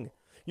wrong.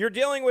 You're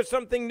dealing with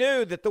something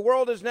new that the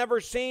world has never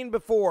seen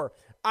before.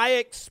 I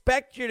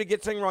expect you to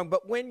get something wrong,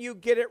 but when you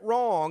get it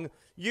wrong,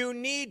 you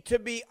need to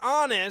be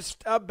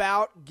honest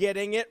about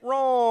getting it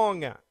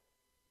wrong.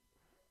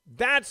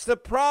 That's the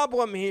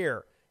problem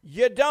here.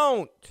 You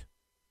don't.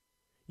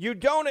 You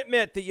don't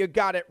admit that you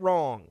got it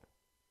wrong.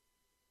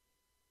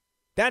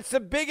 That's the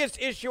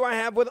biggest issue I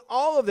have with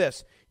all of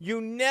this. You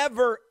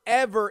never,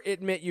 ever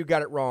admit you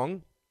got it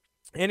wrong.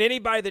 And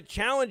anybody that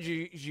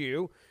challenges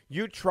you,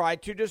 you try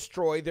to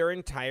destroy their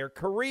entire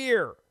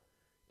career.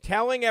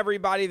 Telling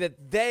everybody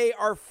that they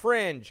are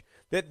fringe,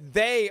 that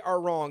they are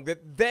wrong,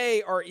 that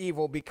they are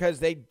evil because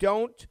they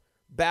don't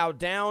bow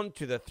down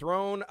to the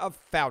throne of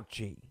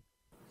Fauci.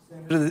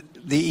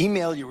 The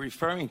email you're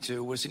referring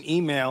to was an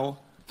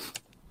email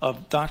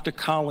of Dr.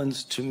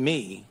 Collins to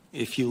me.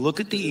 If you look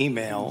at the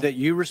email that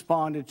you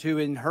responded to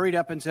and hurried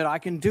up and said, I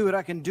can do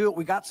it.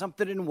 We got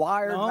something in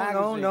Wired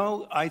magazine.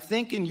 No. I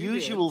think in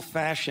usual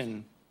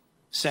fashion,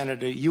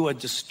 Senator, you are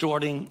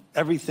distorting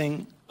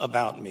everything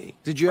about me.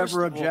 Did you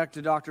ever object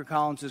to Dr.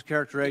 Collins'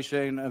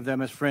 characterization of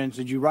them as fringe?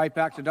 Did you write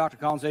back to Dr.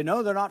 Collins and say,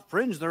 no, they're not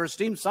fringe, they're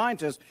esteemed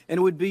scientists, and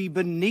it would be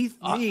beneath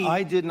me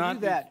I did not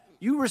do that?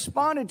 You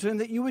responded to him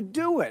that you would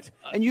do it,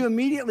 and you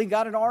immediately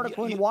got an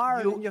article in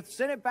Wired, and you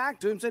sent it back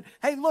to him and said,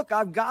 hey, look,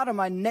 I've got him.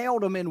 I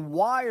nailed him in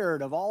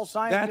Wired of all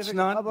scientific publications.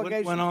 That's not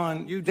what went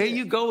on. There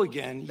you go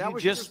again. You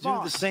just do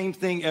the same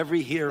thing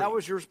every hearing. That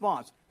was your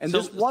response. And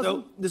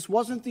this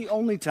wasn't the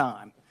only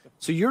time.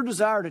 So your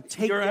desire to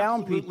take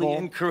down people... You're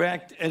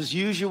incorrect. As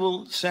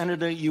usual,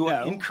 Senator, you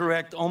are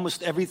incorrect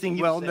almost everything you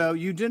say. Well, no,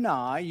 you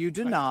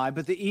deny,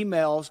 but the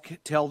emails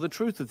tell the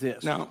truth of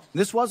this. No.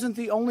 This wasn't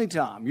the only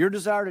time. Your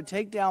desire to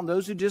take down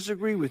those who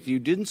disagree with you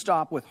didn't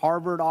stop with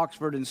Harvard,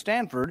 Oxford, and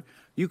Stanford.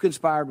 You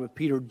conspired with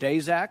Peter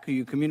Daszak, who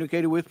you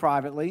communicated with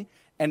privately,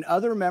 and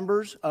other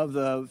members of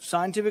the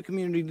scientific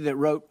community that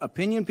wrote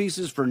opinion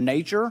pieces for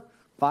Nature,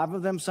 5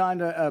 of them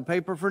signed a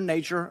paper for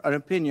Nature, an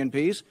opinion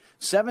piece.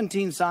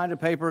 17 signed a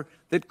paper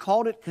that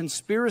called it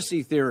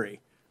conspiracy theory,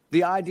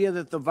 the idea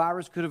that the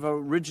virus could have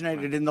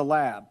originated in the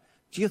lab.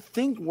 Do you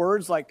think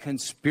words like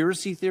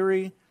conspiracy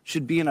theory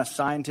should be in a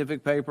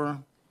scientific paper?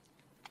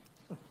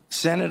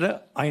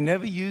 Senator, I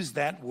never used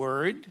that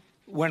word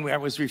when I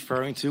was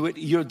referring to it.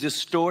 You're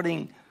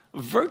distorting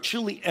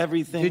virtually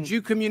everything. Did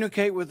you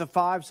communicate with the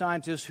 5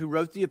 scientists who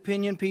wrote the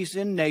opinion piece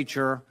in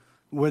Nature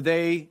where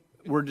they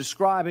were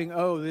describing,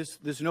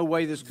 there's no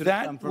way this could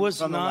have come from the lab?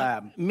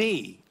 That was not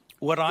me.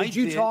 Did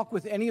you talk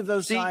with any of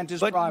those scientists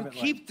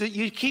privately?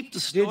 You keep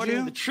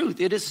distorting the truth.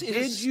 It is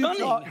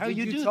stunning how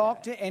you do that. Did you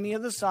talk to any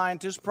of the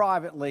scientists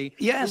privately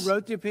who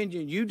wrote the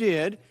opinion? You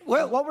did.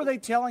 Well, what were they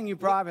telling you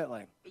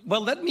privately?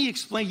 Well, let me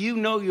explain.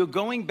 You're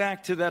going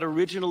back to that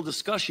original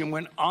discussion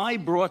when I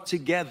brought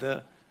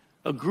together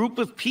a group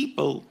of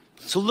people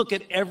to look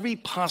at every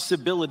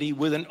possibility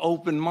with an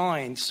open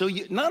mind. So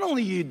not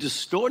only are you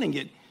distorting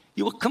it,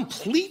 you were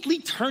completely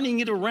turning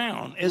it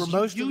around, as you usually do.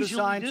 Were most of the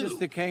scientists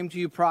that came to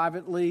you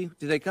privately,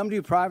 did they come to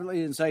you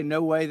privately and say,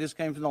 no way, this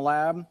came from the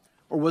lab?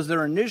 Or was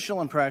their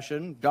initial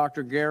impression,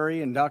 Dr.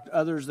 Gary and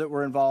others that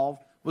were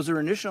involved, was their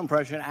initial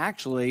impression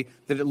actually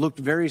that it looked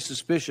very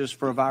suspicious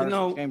for a virus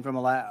that came from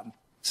a lab?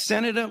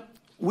 Senator,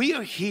 we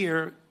are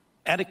here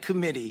at a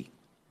committee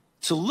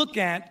to look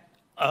at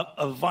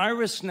a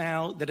virus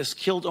now that has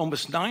killed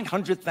almost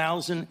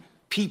 900,000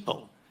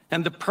 people.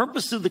 And the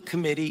purpose of the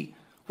committee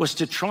was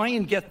to try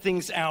and get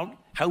things out,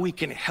 how we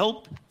can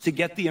help to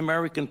get the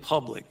American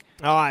public.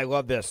 Oh, I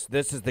love this.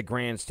 This is the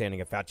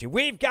grandstanding of Fauci.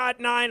 We've got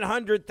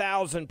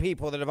 900,000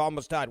 people that have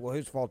almost died. Well,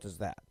 whose fault is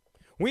that?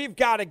 We've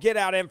got to get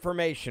out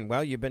information.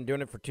 Well, you've been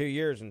doing it for 2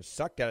 years and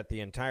sucked at it the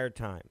entire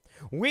time.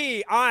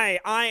 I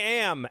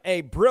am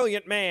a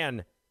brilliant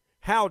man.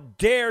 How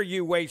dare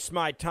you waste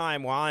my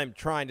time while I'm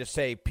trying to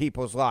save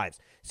people's lives?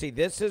 See,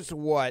 this is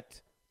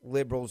what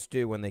liberals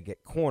do when they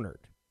get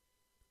cornered.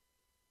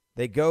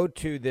 They go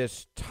to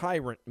this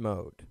tyrant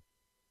mode,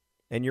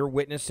 and you're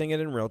witnessing it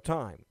in real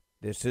time.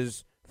 This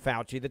is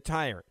Fauci the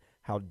tyrant.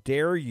 How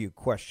dare you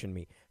question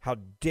me? How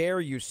dare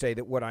you say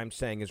that what I'm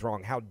saying is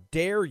wrong? How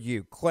dare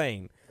you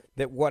claim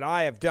that what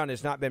I have done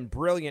has not been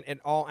brilliant in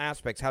all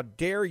aspects? How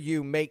dare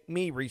you make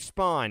me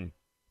respond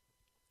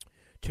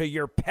to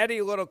your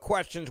petty little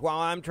questions while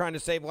I'm trying to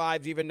save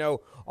lives, even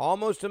though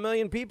almost 1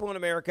 million people in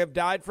America have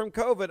died from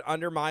COVID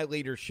under my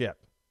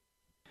leadership?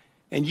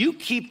 And you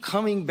keep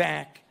coming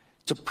back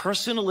to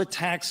personal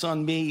attacks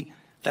on me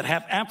that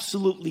have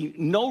absolutely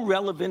no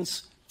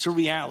relevance to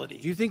reality.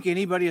 Do you think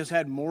anybody has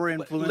had more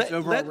influence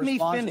over our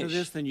response to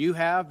this than you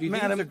have? Do you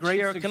think it's a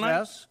great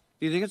success?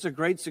 Do you think it's a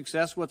great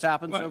success what's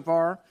happened so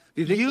far?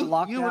 Do you think the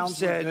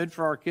lockdowns were good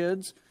for our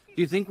kids?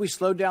 Do you think we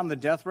slowed down the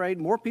death rate?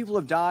 More people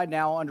have died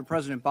now under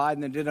President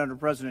Biden than did under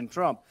President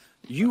Trump.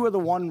 You are the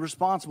one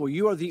responsible.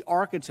 You are the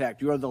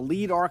architect. You are the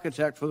lead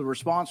architect for the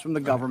response from the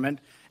government,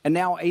 and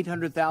now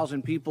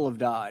 800,000 people have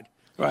died.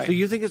 Right. So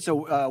you think it's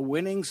a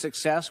winning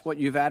success, what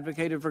you've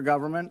advocated for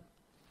government?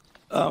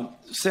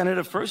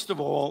 Senator, first of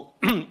all,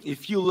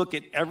 if you look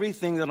at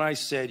everything that I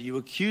said, you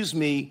accuse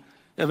me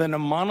of in a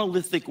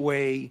monolithic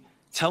way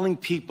telling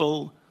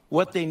people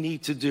what they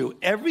need to do.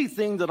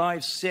 Everything that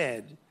I've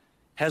said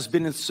has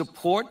been in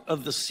support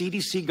of the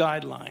CDC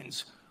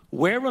guidelines.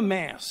 Wear a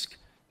mask,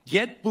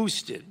 get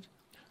boosted.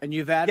 And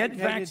you've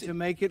advocated to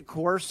make it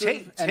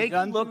coercive take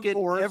a look at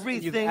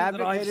everything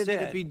that I've said. You've advocated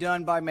it to be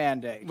done by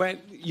mandate.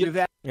 Right.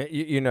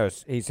 You know,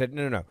 he said,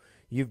 no.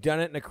 You've done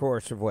it in a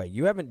coercive way.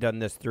 You haven't done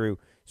this through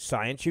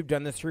science. You've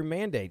done this through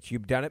mandates.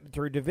 You've done it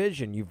through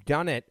division. You've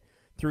done it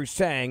through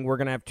saying we're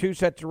going to have 2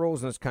 sets of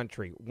rules in this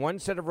country. One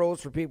set of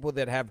rules for people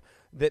that have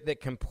that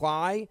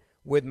comply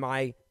with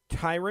my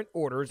tyrant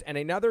orders, and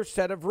another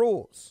set of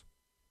rules.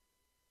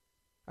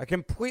 A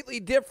completely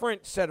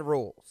different set of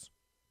rules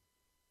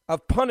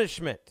of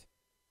punishment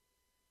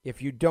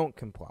if you don't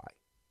comply.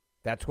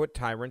 That's what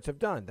tyrants have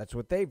done. That's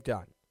what they've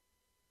done.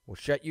 We'll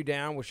shut you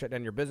down. We'll shut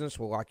down your business.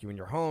 We'll lock you in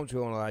your homes. We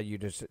won't allow you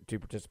to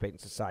participate in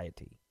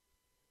society.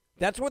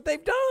 That's what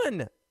they've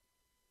done.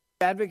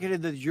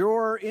 Advocated that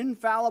your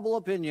infallible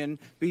opinion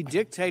be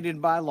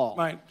dictated by law.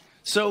 Right.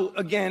 So,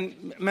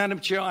 again, Madam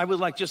Chair, I would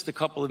like just a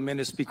couple of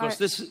minutes because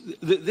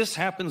this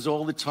happens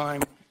all the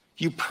time.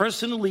 You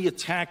personally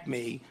attack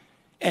me,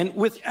 and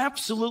with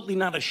absolutely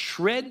not a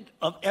shred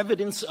of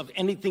evidence of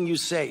anything you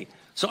say.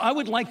 So I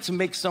would like to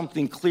make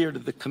something clear to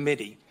the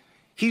committee.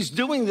 He's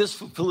doing this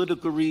for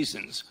political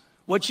reasons.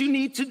 What you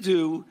need to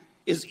do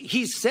is,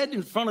 he said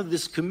in front of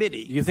this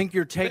committee. You think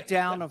your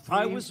takedown of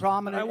 3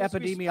 prominent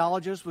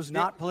epidemiologists was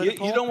not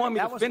political? You don't want me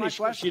to finish,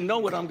 because you know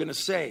what I'm going to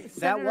say.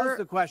 That was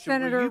the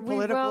question. Were you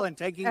political in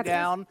taking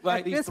down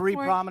these 3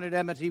 prominent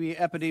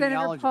epidemiologists?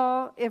 Senator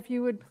Paul, if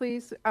you would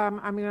please, I'm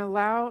going to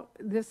allow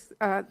this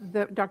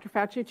Dr.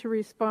 Fauci to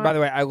respond. By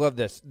the way, I love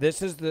this.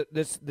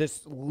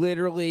 This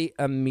literally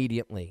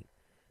immediately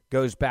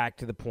goes back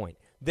to the point.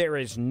 There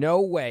is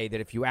no way that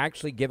if you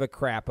actually give a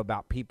crap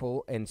about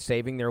people and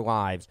saving their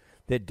lives,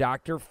 that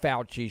Dr.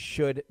 Fauci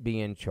should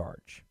be in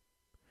charge.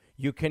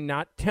 You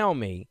cannot tell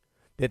me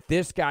that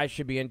this guy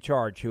should be in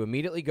charge, who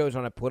immediately goes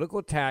on a political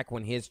attack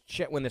when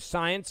when the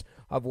science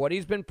of what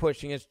he's been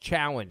pushing is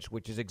challenged,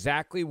 which is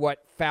exactly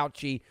what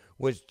Fauci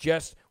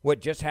what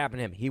just happened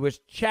to him. He was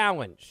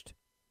challenged.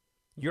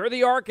 You're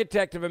the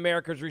architect of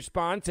America's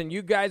response, and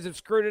you guys have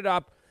screwed it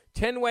up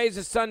 10 ways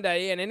a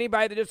Sunday, and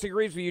anybody that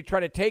disagrees with you try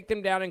to take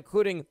them down,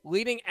 including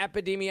leading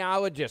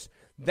epidemiologists.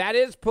 That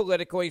is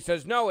political. He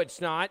says, no, it's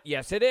not.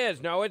 Yes, it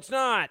is. No, it's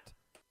not.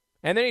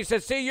 And then he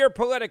says, see, you're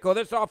political.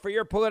 This is all for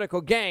your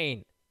political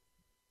gain.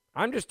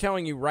 I'm just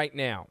telling you right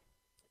now,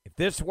 if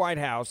this White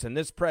House and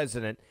this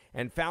president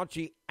and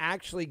Fauci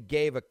actually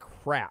gave a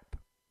crap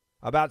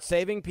about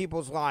saving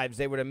people's lives,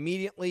 they would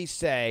immediately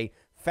say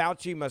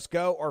Fauci must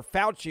go, or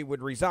Fauci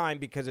would resign,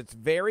 because it's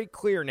very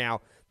clear now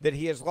that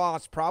he has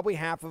lost probably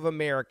half of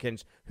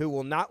Americans who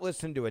will not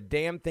listen to a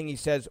damn thing he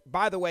says,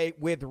 by the way,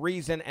 with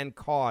reason and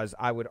cause,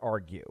 I would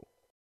argue.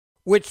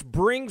 Which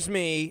brings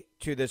me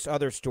to this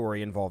other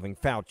story involving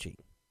Fauci.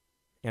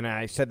 And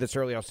I said this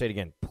earlier, I'll say it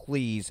again.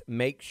 Please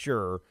make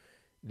sure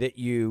that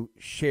you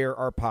share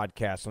our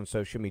podcast on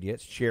social media.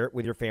 Share it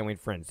with your family and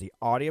friends. The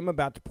audio I'm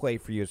about to play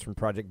for you is from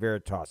Project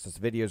Veritas. This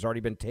video has already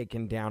been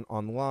taken down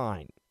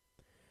online.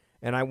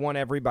 And I want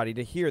everybody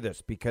to hear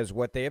this, because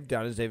what they have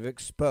done is they've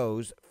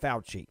exposed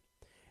Fauci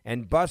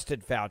and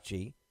busted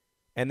Fauci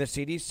and the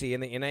CDC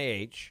and the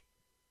NIH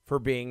for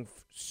being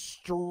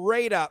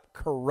straight up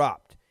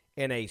corrupt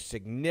in a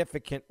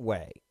significant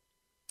way.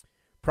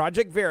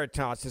 Project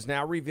Veritas has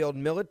now revealed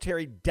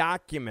military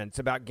documents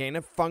about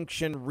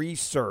gain-of-function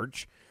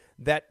research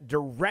that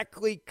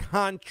directly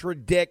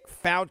contradict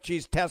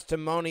Fauci's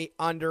testimony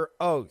under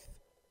oath.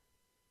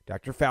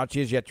 Dr.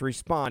 Fauci has yet to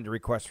respond to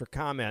requests for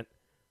comment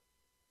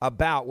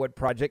about what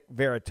Project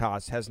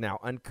Veritas has now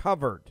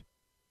uncovered.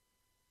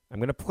 I'm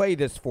going to play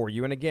this for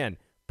you, and again,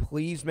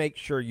 please make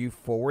sure you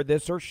forward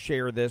this or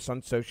share this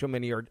on social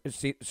media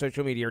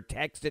or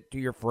text it to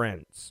your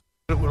friends.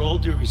 With all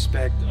due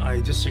respect,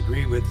 I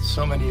disagree with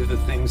so many of the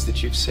things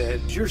that you've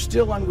said. You're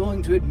still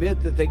unwilling to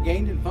admit that they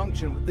gained in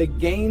function, they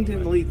gained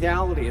in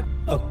lethality.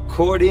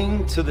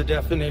 According to the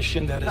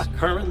definition that is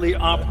currently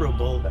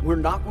operable, we're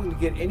not going to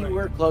get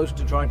anywhere close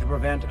to trying to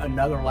prevent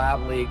another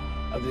lab leak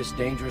of this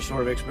dangerous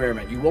sort of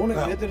experiment. You won't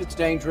admit that it's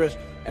dangerous,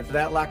 and for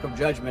that lack of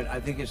judgment, I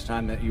think it's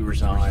time that you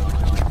resign.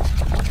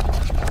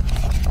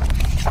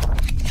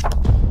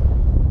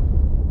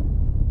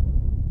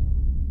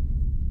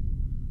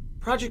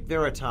 Project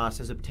Veritas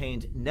has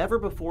obtained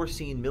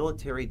never-before-seen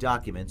military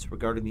documents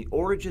regarding the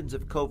origins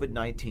of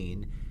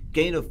COVID-19,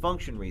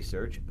 gain-of-function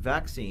research,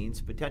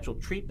 vaccines, potential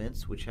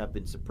treatments which have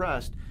been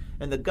suppressed,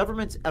 and the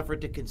government's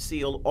effort to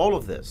conceal all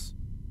of this.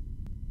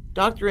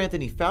 Dr.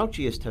 Anthony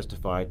Fauci has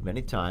testified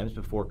many times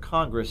before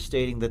Congress,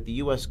 stating that the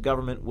U.S.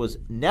 government was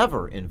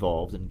never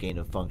involved in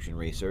gain-of-function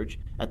research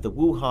at the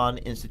Wuhan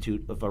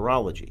Institute of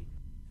Virology.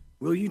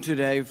 Will you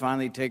today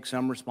finally take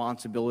some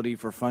responsibility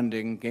for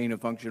funding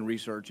gain-of-function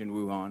research in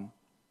Wuhan?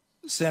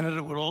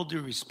 Senator, with all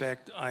due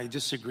respect, I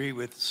disagree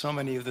with so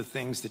many of the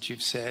things that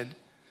you've said.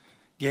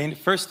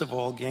 First of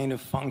all, gain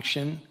of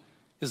function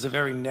is a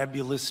very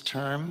nebulous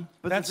term.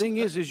 But the thing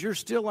is you're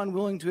still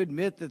unwilling to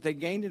admit that they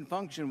gained in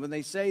function when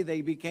they say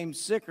they became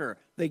sicker.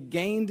 They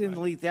gained in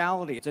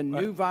lethality. It's a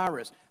new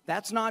virus.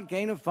 That's not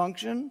gain of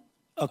function?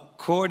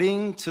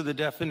 According to the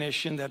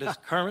definition that is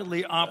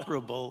currently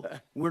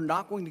operable, we're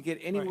not going to get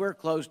anywhere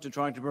close to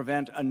trying to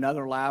prevent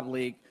another lab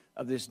leak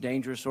of this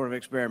dangerous sort of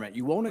experiment.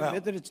 You won't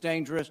admit that it's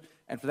dangerous,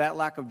 and for that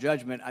lack of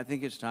judgment, I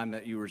think it's time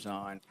that you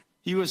resign.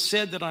 You have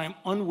said that I am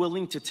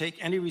unwilling to take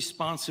any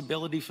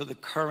responsibility for the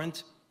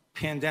current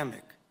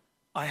pandemic.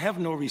 I have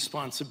no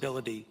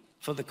responsibility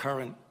for the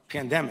current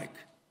pandemic.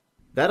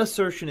 That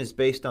assertion is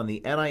based on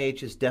the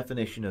NIH's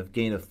definition of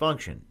gain of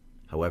function.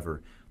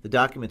 However, the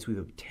documents we've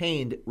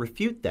obtained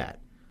refute that.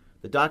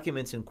 The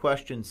documents in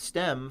question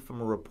stem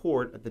from a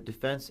report at the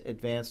Defense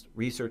Advanced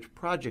Research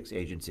Projects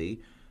Agency,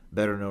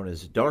 better known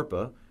as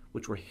DARPA,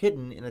 which were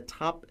hidden in a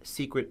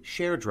top-secret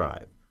share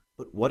drive.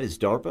 But what is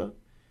DARPA?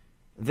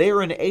 They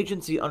are an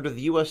agency under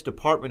the U.S.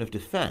 Department of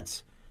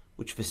Defense,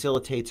 which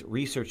facilitates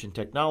research and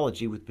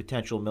technology with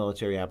potential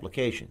military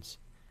applications.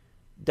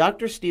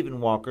 Dr. Stephen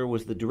Walker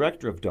was the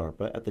director of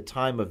DARPA at the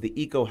time of the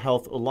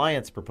EcoHealth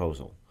Alliance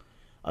proposal.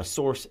 A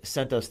source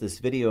sent us this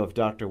video of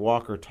Dr.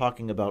 Walker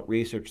talking about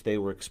research they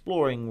were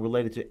exploring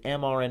related to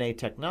mRNA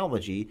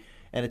technology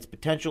and its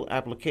potential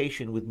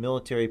application with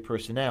military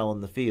personnel in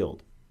the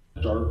field.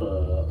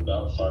 DARPA,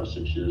 about 5 or 6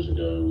 years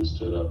ago, we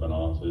stood up an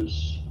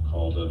office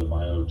called the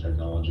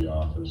Biotechnology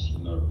Office,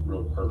 and the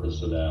real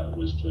purpose of that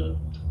was to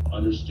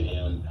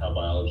understand how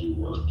biology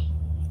worked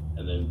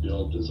and then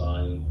build,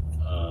 design,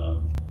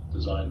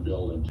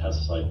 build, and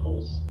test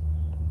cycles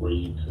where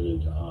you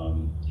could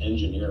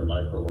engineer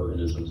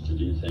microorganisms to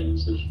do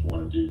things that you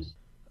want to do.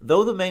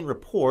 Though the main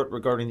report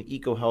regarding the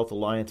EcoHealth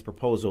Alliance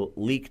proposal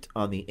leaked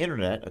on the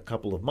internet a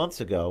couple of months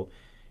ago,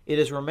 it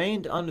has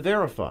remained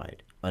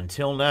unverified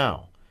until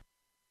now.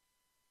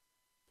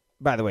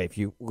 By the way, if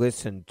you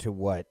listen to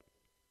what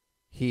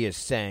he is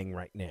saying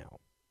right now,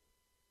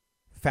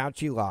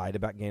 Fauci lied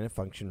about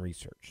gain-of-function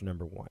research,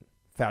 number one.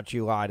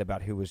 Fauci lied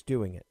about who was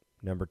doing it.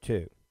 Number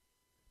 2,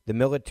 the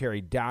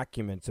military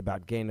documents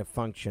about gain of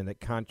function that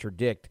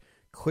contradict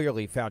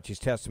clearly Fauci's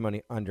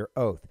testimony under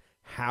oath.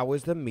 How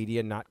is the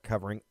media not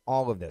covering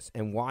all of this?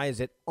 And why is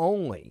it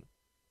only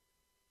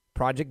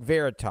Project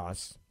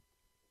Veritas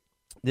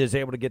that is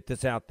able to get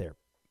this out there?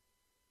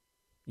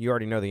 You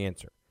already know the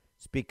answer.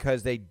 It's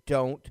because they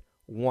don't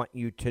want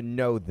you to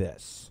know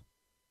this.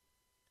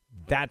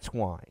 That's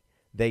why.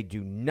 They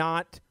do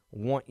not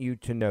want you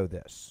to know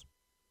this.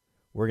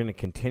 We're going to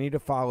continue to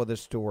follow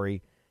this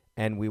story,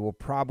 and we will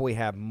probably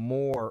have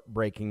more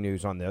breaking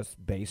news on this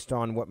based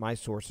on what my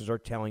sources are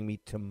telling me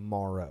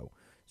tomorrow.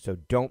 So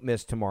don't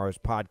miss tomorrow's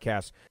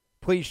podcast.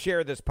 Please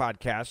share this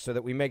podcast so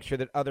that we make sure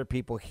that other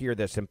people hear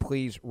this. And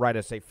please write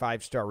us a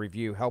 5-star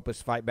review. Help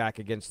us fight back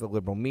against the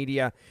liberal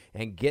media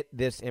and get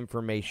this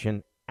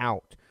information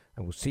out.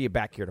 And we'll see you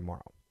back here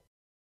tomorrow.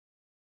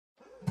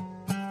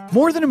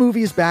 More Than a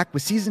Movie is back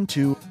with Season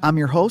 2. I'm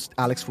your host,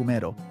 Alex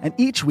Fumero. And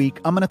each week,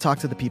 I'm going to talk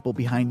to the people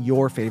behind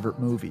your favorite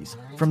movies.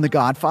 From The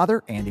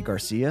Godfather, Andy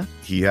Garcia.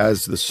 He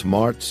has the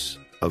smarts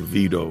of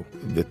Vito,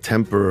 the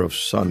temper of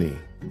Sonny,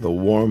 the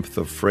warmth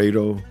of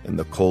Fredo, and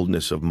the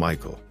coldness of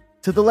Michael.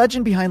 To the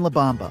legend behind La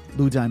Bamba,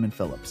 Lou Diamond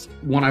Phillips.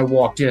 When I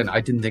walked in,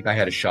 I didn't think I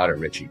had a shot at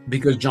Richie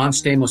because John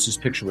Stamos'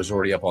 picture was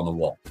already up on the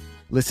wall.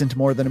 Listen to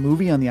More Than a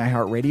Movie on the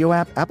iHeartRadio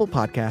app, Apple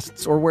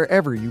Podcasts, or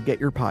wherever you get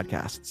your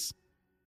podcasts.